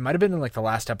was. It might have been in like the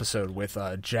last episode with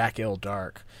Jack Ill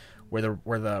Dark, where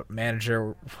the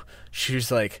manager, she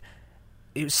was like,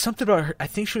 it was something about her. I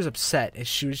think she was upset, and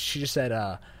she just said,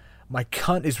 "My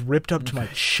cunt is ripped up to my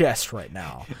chest right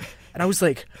now," and I was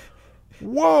like,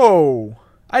 "Whoa!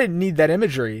 I didn't need that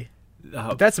imagery.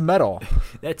 That's metal.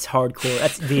 That's hardcore.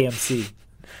 That's DMC.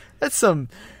 That's some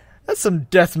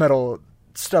death metal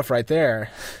stuff right there."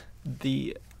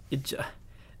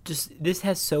 This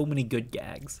has so many good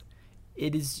gags.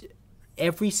 It is I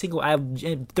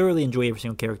thoroughly enjoy every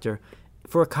single character.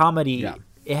 For a comedy, Yeah.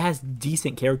 It has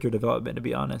decent character development, to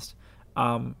be honest.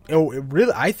 I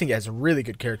think it has really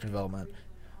good character development,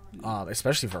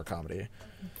 especially for a comedy.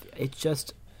 It's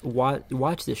just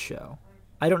watch this show.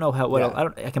 I don't know how.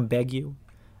 I can beg you.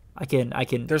 I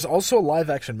can. There's also a live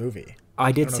action movie.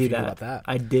 I did don't know see if you know that. about that.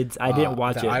 I did. I didn't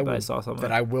watch it, that but I saw something.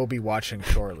 that I will be watching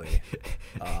shortly.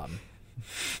 I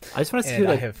just want to see And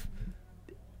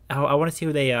who I want to see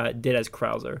who they did as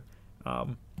Krauser.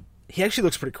 he actually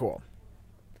looks pretty cool.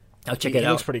 I'll check He it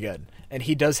out. looks pretty good, and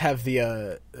he does have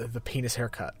the penis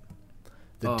haircut,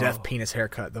 the Oh. death penis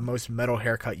haircut, the most metal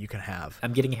haircut you can have.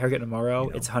 I'm getting a haircut tomorrow.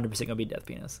 It's 100% gonna be Death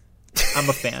Penis. I'm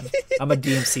a fan. I'm a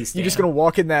DMC stan. You're just gonna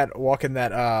walk in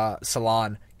that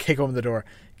salon, kick open the door,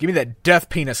 give me that death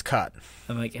penis cut.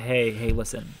 I'm like, hey,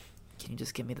 listen, can you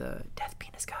just give me the Death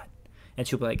Penis cut? And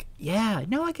she'll be like, yeah,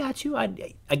 no, I got you. I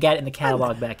got it in the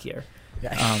catalog back here.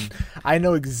 Yeah. I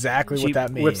know exactly She what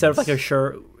that means. whips out like her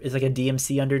shirt. It's like a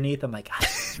DMC underneath. I'm like,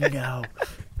 no.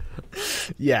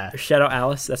 Yeah. Shout out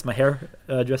Alice. That's my hair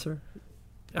dresser.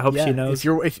 I hope she knows.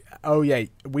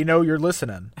 We know you're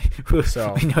listening.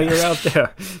 So we know you're out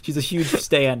there. She's a huge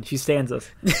stan. She stands us.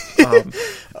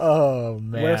 Oh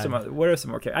man. What are some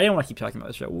more characters? I don't want to keep talking about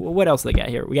this show. What else they got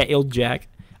here? We got Il Jack.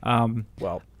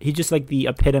 Well, He's just like the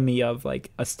epitome of like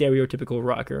a stereotypical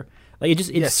rocker. Like it's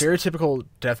stereotypical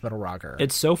death metal rocker.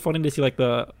 It's so funny to see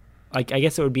I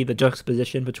guess it would be the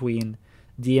juxtaposition between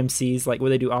DMC's like what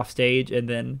they do off stage and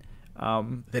then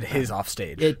his off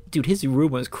stage. Dude, his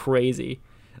room was crazy.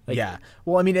 Like, yeah.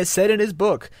 Well, I mean, it said in his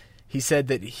book, he said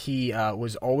that he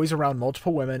was always around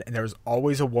multiple women, and there was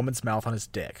always a woman's mouth on his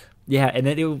dick. Yeah, and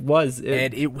then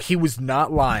He was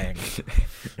not lying.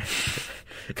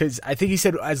 Because I think he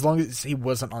said as long as he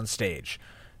wasn't on stage.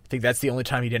 I think that's the only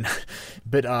time he didn't.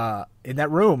 But in that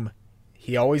room,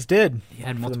 he always did. He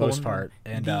had for the multiple most women. part.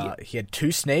 And he had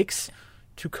 2 snakes,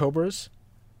 2 cobras.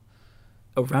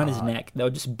 around his neck that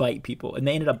would just bite people, and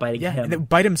they ended up biting Yeah, him. and then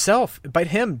bite him,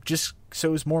 just so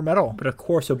it was more metal. But of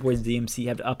course, our boys DMC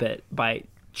have to up it by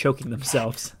choking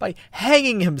themselves. By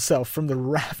hanging himself from the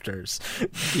rafters.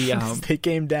 They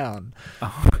came down.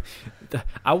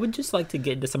 I would just like to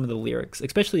get into some of the lyrics,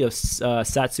 especially of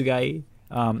Satsugai,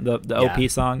 the OP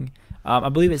song. I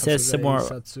believe it says somewhere,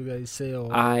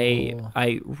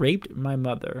 I raped my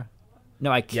mother.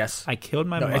 No, I killed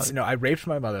my mother. I raped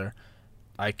my mother.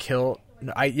 I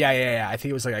think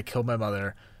it was like I killed my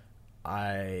mother.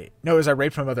 It was I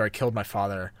raped my mother. I killed my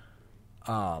father.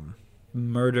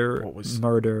 Murder.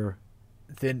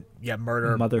 Then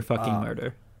murder. Motherfucking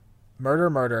murder.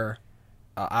 Murder.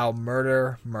 I'll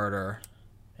murder,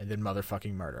 and then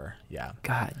motherfucking murder. Yeah.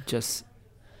 God, just.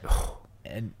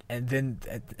 And then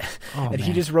man.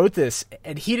 he just wrote this,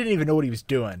 and he didn't even know what he was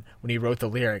doing when he wrote the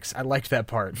lyrics. I liked that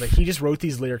part. Like, he just wrote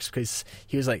these lyrics because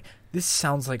he was like, this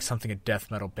sounds like something a death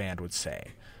metal band would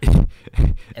say.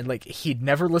 And like, he'd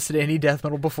never listened to any death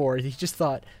metal before. He just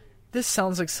thought, this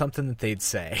sounds like something that they'd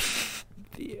say.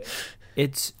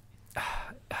 It's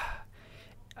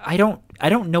I don't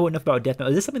know enough about death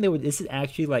metal. Is this something this is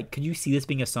actually like, could you see this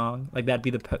being a song? Like, that'd be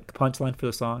the punchline for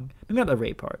the song? Maybe not the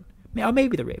rape part.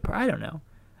 Maybe the rape part. I don't know.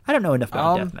 I don't know enough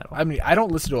about death metal. I mean, I don't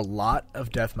listen to a lot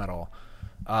of death metal.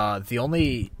 The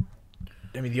only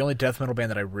death metal band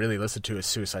that I really listen to is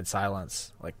Suicide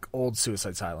Silence, like old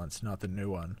Suicide Silence, not the new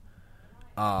one.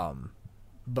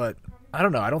 But I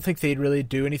don't know. I don't think they'd really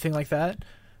do anything like that.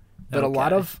 But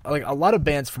Okay. a lot of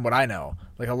bands, from what I know,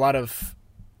 like a lot of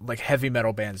like heavy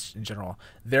metal bands in general,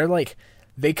 they're like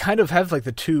they kind of have like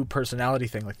the two personality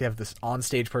thing. Like they have this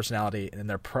on-stage personality and then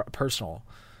their personal,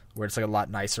 where it's like a lot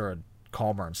nicer and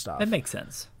calmer and stuff. That makes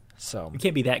sense. So You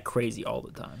can't be that crazy all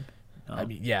the time. I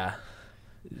mean, yeah.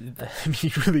 I mean,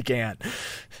 you really can't.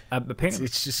 Apparently,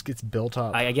 It just gets built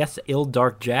up. I guess Il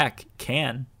Dark Jack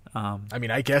can. I mean,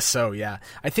 I guess so. Yeah,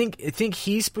 I think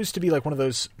he's supposed to be like one of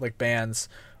those like bands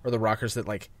or the rockers that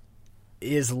like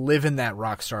is living that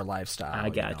rock star lifestyle. I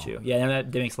got you. Yeah,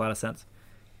 that makes a lot of sense.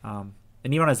 And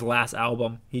even on his last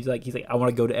album, he's like, I want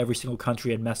to go to every single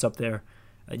country and mess up and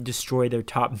destroy their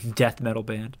top death metal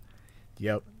band.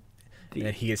 Yep.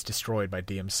 And he gets destroyed by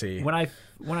DMC.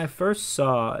 When I first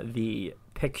saw the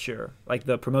picture, like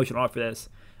the promotional art for this,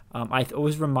 I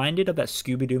was reminded of that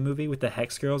Scooby-Doo movie with the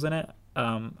Hex Girls in it.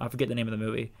 I forget the name of the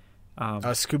movie.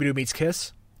 Scooby-Doo meets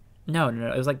Kiss? No.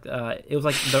 It was like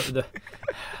the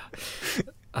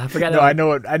I forgot. No, I know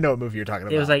what movie you're talking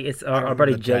about. It was like it's our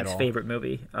buddy Jake's title. favorite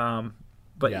movie.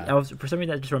 But Yeah. I was, for some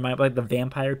reason, that just reminded me, like the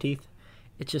vampire teeth.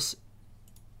 It's just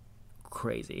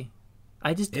crazy. I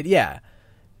liked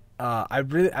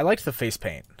the face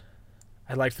paint.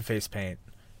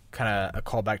 Kind of a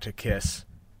callback to Kiss.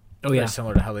 Oh Very yeah,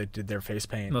 similar to how they did their face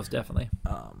paint. most definitely.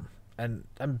 And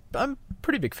I'm a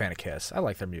pretty big fan of Kiss. I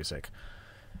like their music.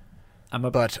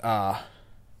 Oh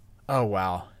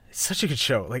wow, it's such a good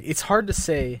show. Like it's hard to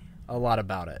say a lot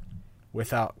about it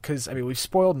because I mean we've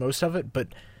spoiled most of it, but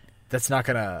that's not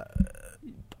gonna.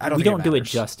 We don't do it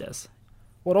justice.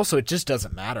 Well, also it just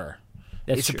doesn't matter.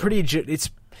 That's it's true.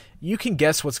 You can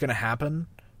guess what's gonna happen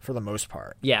for the most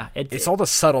part. Yeah, It's all the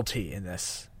subtlety in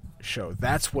this show.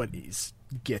 That's what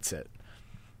gets it.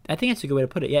 I think that's a good way to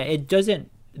put it. Yeah, it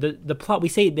doesn't. The plot, we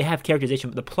say they have characterization,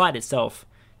 but the plot itself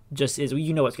just is,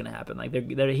 you know what's going to happen. Like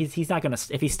he's not going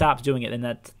to, if he stops doing it, then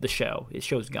that's the show. His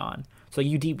show's gone. So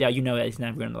you deep down, you know that he's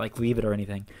never going to like leave it or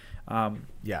anything.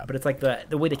 Yeah. But it's like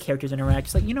the way the characters interact.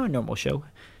 It's like, a normal show.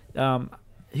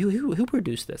 Who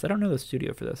produced this? I don't know the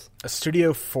studio for this. A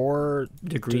studio 4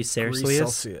 Degrees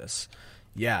Celsius.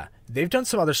 Yeah, they've done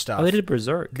some other stuff. Oh, they did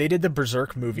Berserk. They did the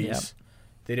Berserk movies. Yep.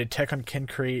 They did Tekken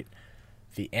Concrete,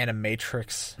 the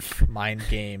Animatrix, Mind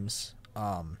Games,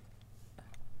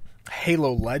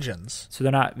 Halo Legends. So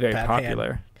they're not very Batman-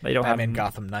 popular. They don't Batman have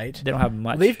Gotham Knight. They don't have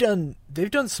much. They've done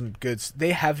some good.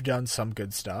 They have done some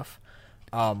good stuff.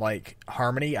 Like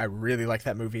Harmony, I really like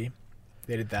that movie.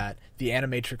 They did that. The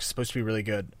Animatrix is supposed to be really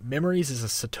good. Memories is a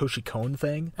Satoshi Kon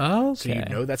thing. Oh, So you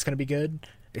know that's going to be good.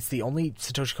 It's the only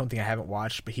Satoshi Kon thing I haven't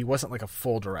watched, but he wasn't like a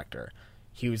full director.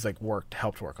 He was like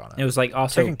helped work on it. It was like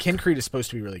also Tekken Concrete is supposed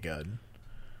to be really good.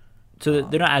 So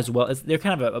they're not as well. They're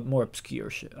kind of a more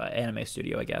obscure anime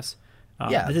studio, I guess.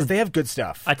 Yeah, this is, but they have good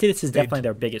stuff. I think this is definitely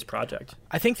their biggest project.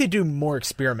 I think they do more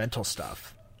experimental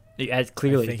stuff. As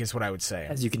clearly, I think is what I would say.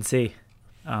 as you can see.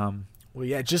 Well,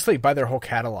 yeah, just like by their whole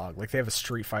catalog, like they have a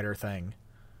Street Fighter thing.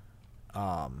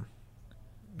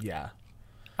 Yeah,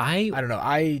 I don't know.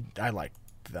 I like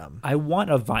them. I want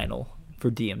a vinyl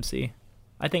for DMC.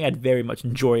 I think I'd very much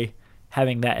enjoy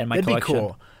having that in my That'd collection. be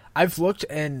cool. I've looked,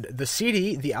 and the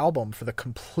CD, the album for the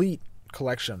complete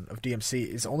collection of DMC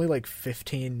is only like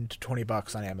 $15 to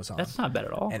 $20 on Amazon. That's not bad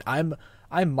at all. And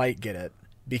I might get it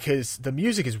because the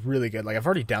music is really good. Like I've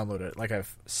already downloaded it. Like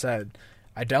I've said,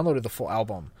 I downloaded the full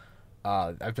album.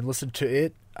 I've been listening to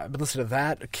it. I've been listening to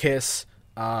that, Kiss,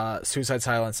 Suicide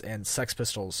Silence, and Sex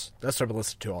Pistols. That's what I've been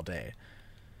listening to all day.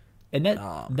 And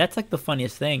that's like the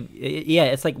funniest thing. Yeah,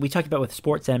 it's like we talked about with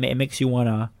sports anime. It makes you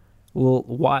wanna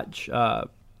watch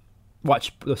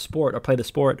the sport or play the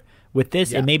sport. With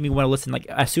this, It made me want to listen. Like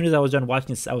as soon as I was done watching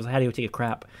this, I had to go take a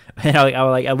crap, and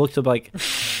I looked up like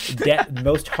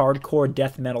most hardcore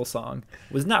death metal song.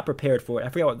 Was not prepared for it. I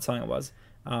forgot what song it was.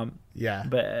 Yeah,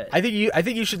 but I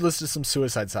think you should listen to some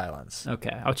Suicide Silence.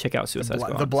 Okay, I'll check out Suicide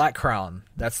Silence. The Black Crown.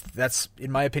 That's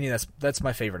in my opinion that's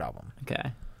my favorite album.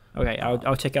 Okay,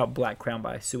 I'll check out Black Crown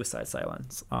by Suicide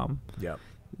Silence. Yep.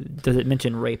 Does it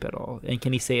mention rape at all? And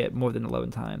can he say it more than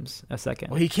 11 times a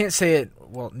second? Well, he can't say it.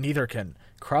 Well, neither can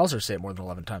Krauser say it more than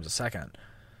 11 times a second.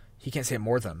 He can't say it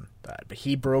more than that, but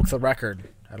he broke the record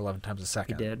at 11 times a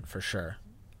second. He did, for sure.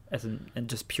 And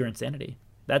just pure insanity.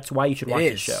 That's why you should watch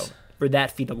the show for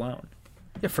that feat alone.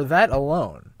 Yeah, for that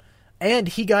alone. And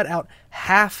he got out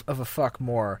half of a fuck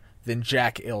more than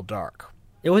Jack Ill Dark.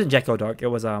 It wasn't Jack Ill Dark. It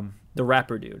was the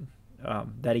rapper dude.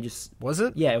 That he just was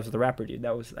it? Yeah, it was the rapper dude.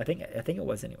 That was I think it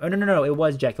was anyway. Oh no, it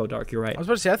was Jack Ill Dark. You're right. I was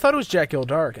about to say I thought it was Jack Ill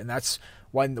Dark, and that's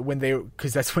when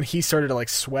because that's when he started to like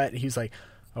sweat. He was like,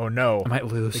 "Oh no, I might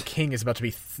lose. The king is about to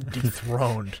be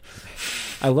dethroned."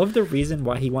 I love the reason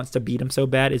why he wants to beat him so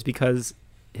bad is because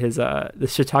his the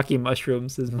shiitake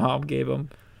mushrooms his mom gave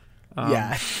him.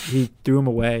 Yeah, he threw him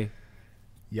away.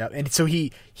 Yep. And so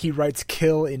he writes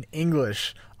 "kill" in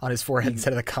English on his forehead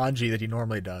instead of the kanji that he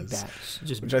normally does, That's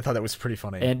just which I thought that was pretty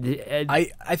funny. and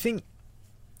I think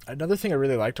another thing I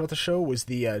really liked about the show was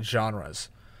the genres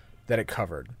that it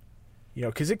covered. You know,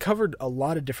 because it covered a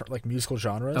lot of different like musical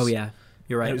genres. oh yeah,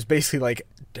 you're right. And it was basically like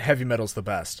heavy metal's the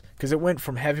best because it went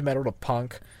from heavy metal to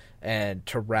punk and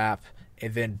to rap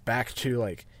and then back to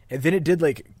like, and then it did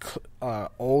like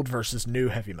old versus new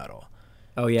heavy metal.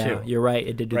 Oh yeah, too. you're right.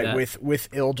 It did do Right, that. with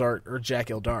Ildark or Jack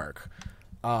Ildark,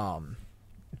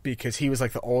 because he was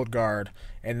like the old guard,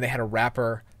 and they had a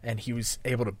rapper, and he was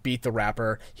able to beat the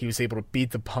rapper. He was able to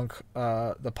beat the punk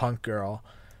girl,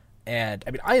 and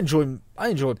I mean, I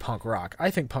enjoy punk rock.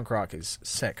 I think punk rock is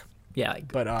sick. Yeah,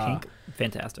 But, Pink,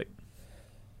 fantastic.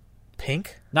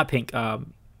 Pink, Not Pink. I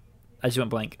just went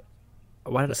blank.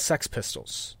 Why did the Sex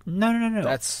Pistols. No.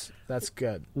 That's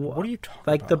good. What are you talking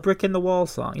Like about? the Brick in the Wall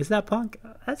song. Is that punk?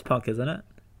 That's punk, isn't it?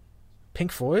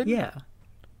 Pink Floyd? Yeah.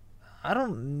 I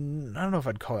don't know if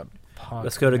I'd call it punk.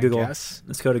 Let's go to I Google. guess.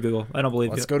 Let's go to Google. I don't believe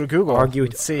Let's you. go to Google. Argue.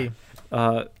 Let's see.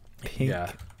 Pink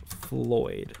Yeah.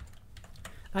 Floyd.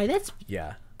 That's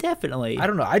Yeah. definitely I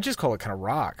don't know. I just call it kind of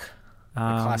rock.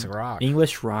 Like classic rock.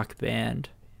 English rock band.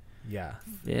 Yeah.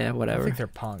 Yeah, I whatever. think they're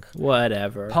punk.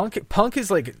 Whatever. Punk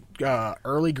is like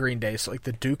early Green Day, so like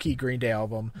the Dookie Green Day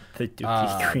album. The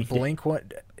Dookie Green Day. Blink one,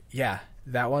 yeah,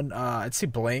 that one. I'd say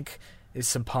Blink is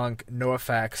some punk.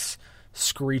 NoFX,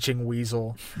 Screeching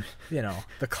Weasel, you know,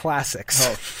 the classics.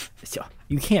 So,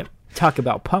 you can't talk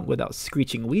about punk without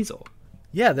Screeching Weasel.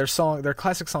 Yeah, their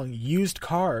classic song "Used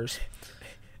Cars."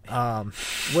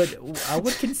 What I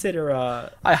would consider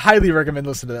I highly recommend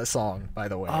listening to that song. By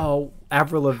the way,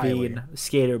 Avril Lavigne,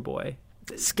 Skater Boy.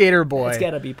 Skater Boy. It's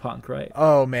gotta be punk, right?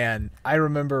 Oh man, I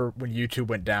remember when YouTube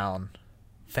went down.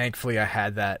 Thankfully, I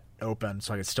had that open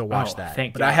so I could still watch that.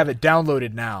 Thank But God. I have it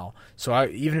downloaded now, so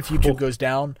even if YouTube goes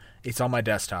down, it's on my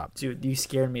desktop. Dude, you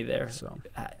scared me there. So.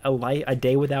 A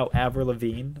day without Avril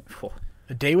Lavigne.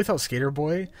 A day without Skater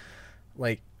Boy,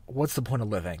 like, what's the point of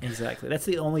living? Exactly. That's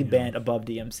the only band above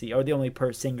DMC, or the only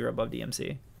singer above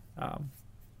DMC.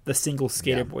 The single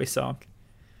Skater Boy song.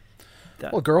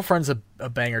 Well, Girlfriend's a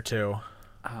banger too.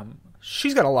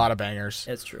 She's got a lot of bangers.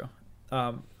 It's true.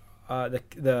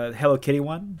 The Hello Kitty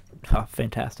one,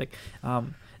 fantastic.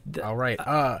 All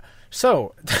right.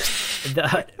 So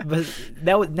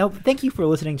Thank you for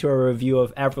listening to our review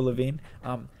of Avril Lavigne.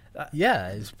 yeah,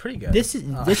 it's pretty good. This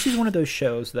is one of those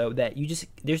shows though that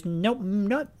there's not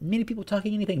many people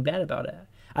talking anything bad about it.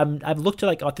 I've looked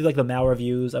through through the Mal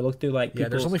reviews. I looked through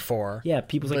there's only 4. Yeah,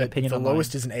 people's opinion. The online.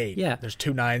 lowest is an 8. Yeah, there's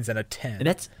 2 9s and a 10. and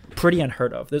that's pretty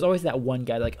unheard of. There's always that one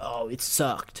guy it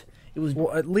sucked. It was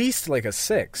at least like a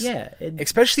 6. Yeah,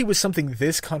 especially with something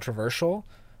this controversial.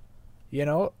 You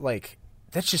know, like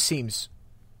that just seems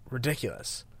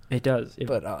ridiculous. It does,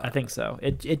 but I think so.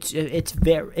 It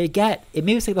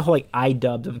made us like the whole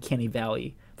iDubbbz Uncanny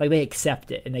Valley. Like they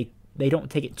accept it and they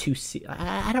don't take it too seriously.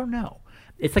 I don't know.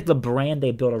 It's like the brand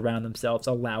they build around themselves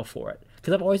allow for it.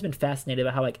 Because I've always been fascinated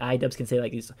about how iDubbbz can say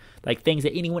these things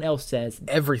that anyone else says.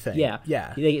 Everything. Yeah.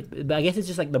 But I guess it's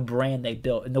just the brand they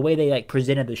built and the way they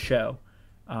presented the show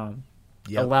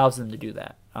allows them to do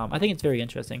that. I think it's very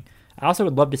interesting. I also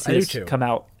would love to see this come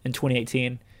out in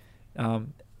 2018.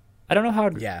 I don't know how.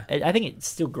 I think it's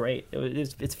still great.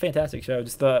 It's a fantastic show.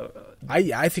 Just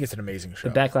I think it's an amazing show.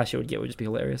 The backlash it would get would just be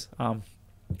hilarious.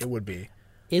 It would be.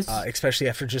 Especially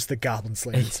after just the Goblin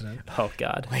Slayer incident. Oh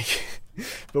God!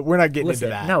 But we're not getting into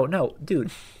that. No, dude.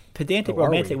 Pedantic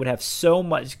Romantic would have so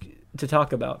much to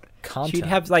talk about. Content. She'd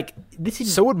have this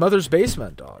is. So would Mother's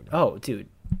Basement, dog. Oh, dude,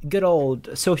 good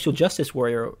old social justice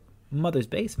warrior, Mother's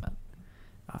Basement.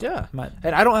 Yeah,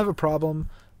 and I don't have a problem,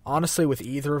 honestly, with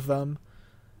either of them.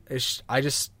 I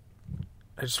just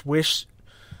wish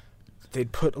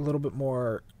they'd put a little bit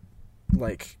more,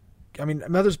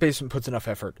 Mother's Basement puts enough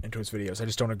effort into his videos. I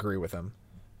just don't agree with him.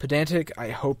 Pedantic, I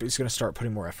hope, is going to start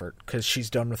putting more effort because she's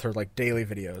done with her daily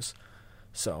videos.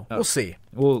 So we'll see.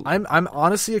 Well, I'm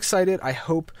honestly excited.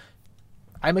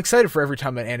 I'm excited for every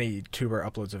time that any YouTuber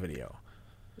uploads a video.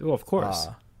 Well, of course.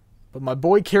 But my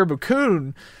boy Caribou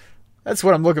Coon, that's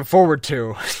what I'm looking forward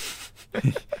to.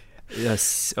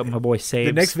 Yes, my boy Saves.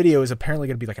 The next video is apparently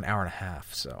going to be an hour and a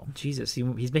half. So Jesus,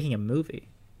 he's making a movie.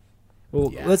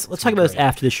 Well, yeah, let's talk about this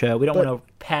after the show. We don't want to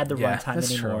pad the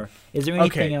runtime anymore. True. Is there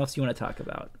anything else you want to talk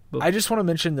about? I just want to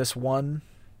mention this one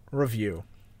review,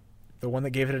 the one that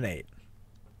gave it an 8.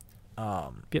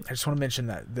 Yep. I just want to mention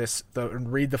that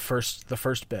and read the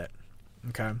first bit.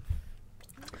 Okay.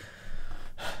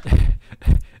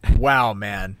 Wow,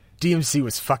 man, DMC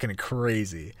was fucking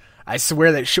crazy. I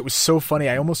swear that shit was so funny.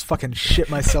 I almost fucking shit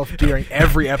myself during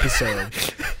every episode.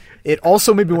 It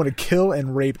also made me want to kill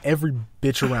and rape every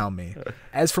bitch around me.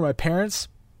 As for my parents,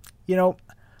 you know,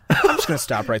 I'm just going to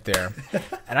stop right there.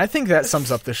 And I think that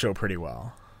sums up the show pretty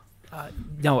well.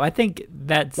 No, I think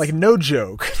that's... Like, no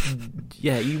joke.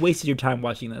 Yeah, you wasted your time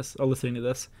watching this or listening to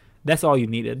this. That's all you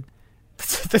needed.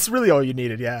 That's really all you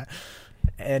needed, yeah.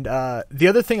 And the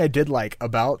other thing I did like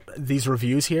about these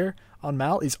reviews here on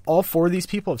Mal is all 4 of these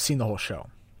people have seen the whole show.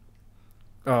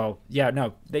 Oh, yeah,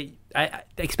 no.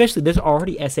 Especially, there's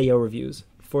already SAO reviews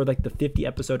for, like, the 50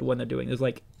 episode one they're doing. There's,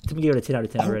 like, to give it a 10 out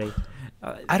of 10 already.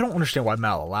 I don't understand why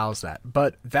Mal allows that,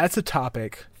 but that's a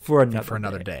topic for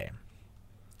another day.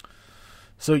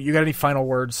 So you got any final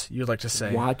words you'd like to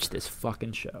say? Watch this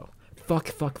fucking show.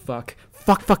 Fuck. Watch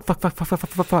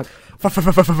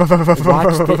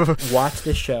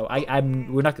this show.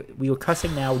 We were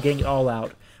cussing now. We're getting it all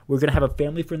out. We're gonna have a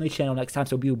family-friendly channel next time,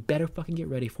 so you better fucking get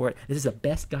ready for it. This is the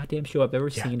best goddamn show I've ever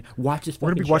seen. Watch this. We're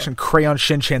gonna be watching Crayon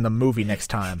Shin-Chan the movie next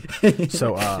time.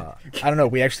 So I don't know.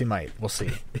 We actually might. We'll see.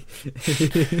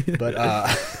 But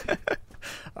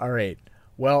all right.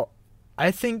 Well,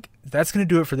 I think that's gonna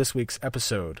do it for this week's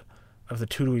episode of the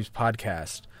Two Dweebs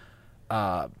podcast.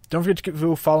 Don't forget to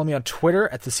go follow me on Twitter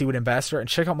at the Seaweed Ambassador and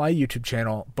check out my YouTube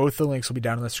channel. Both the links will be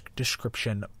down in the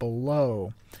description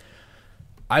below.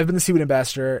 I've been the Seaweed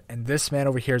Ambassador, and this man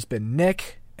over here has been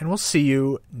Nick, and we'll see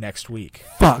you next week.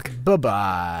 Fuck.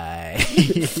 Bye-bye.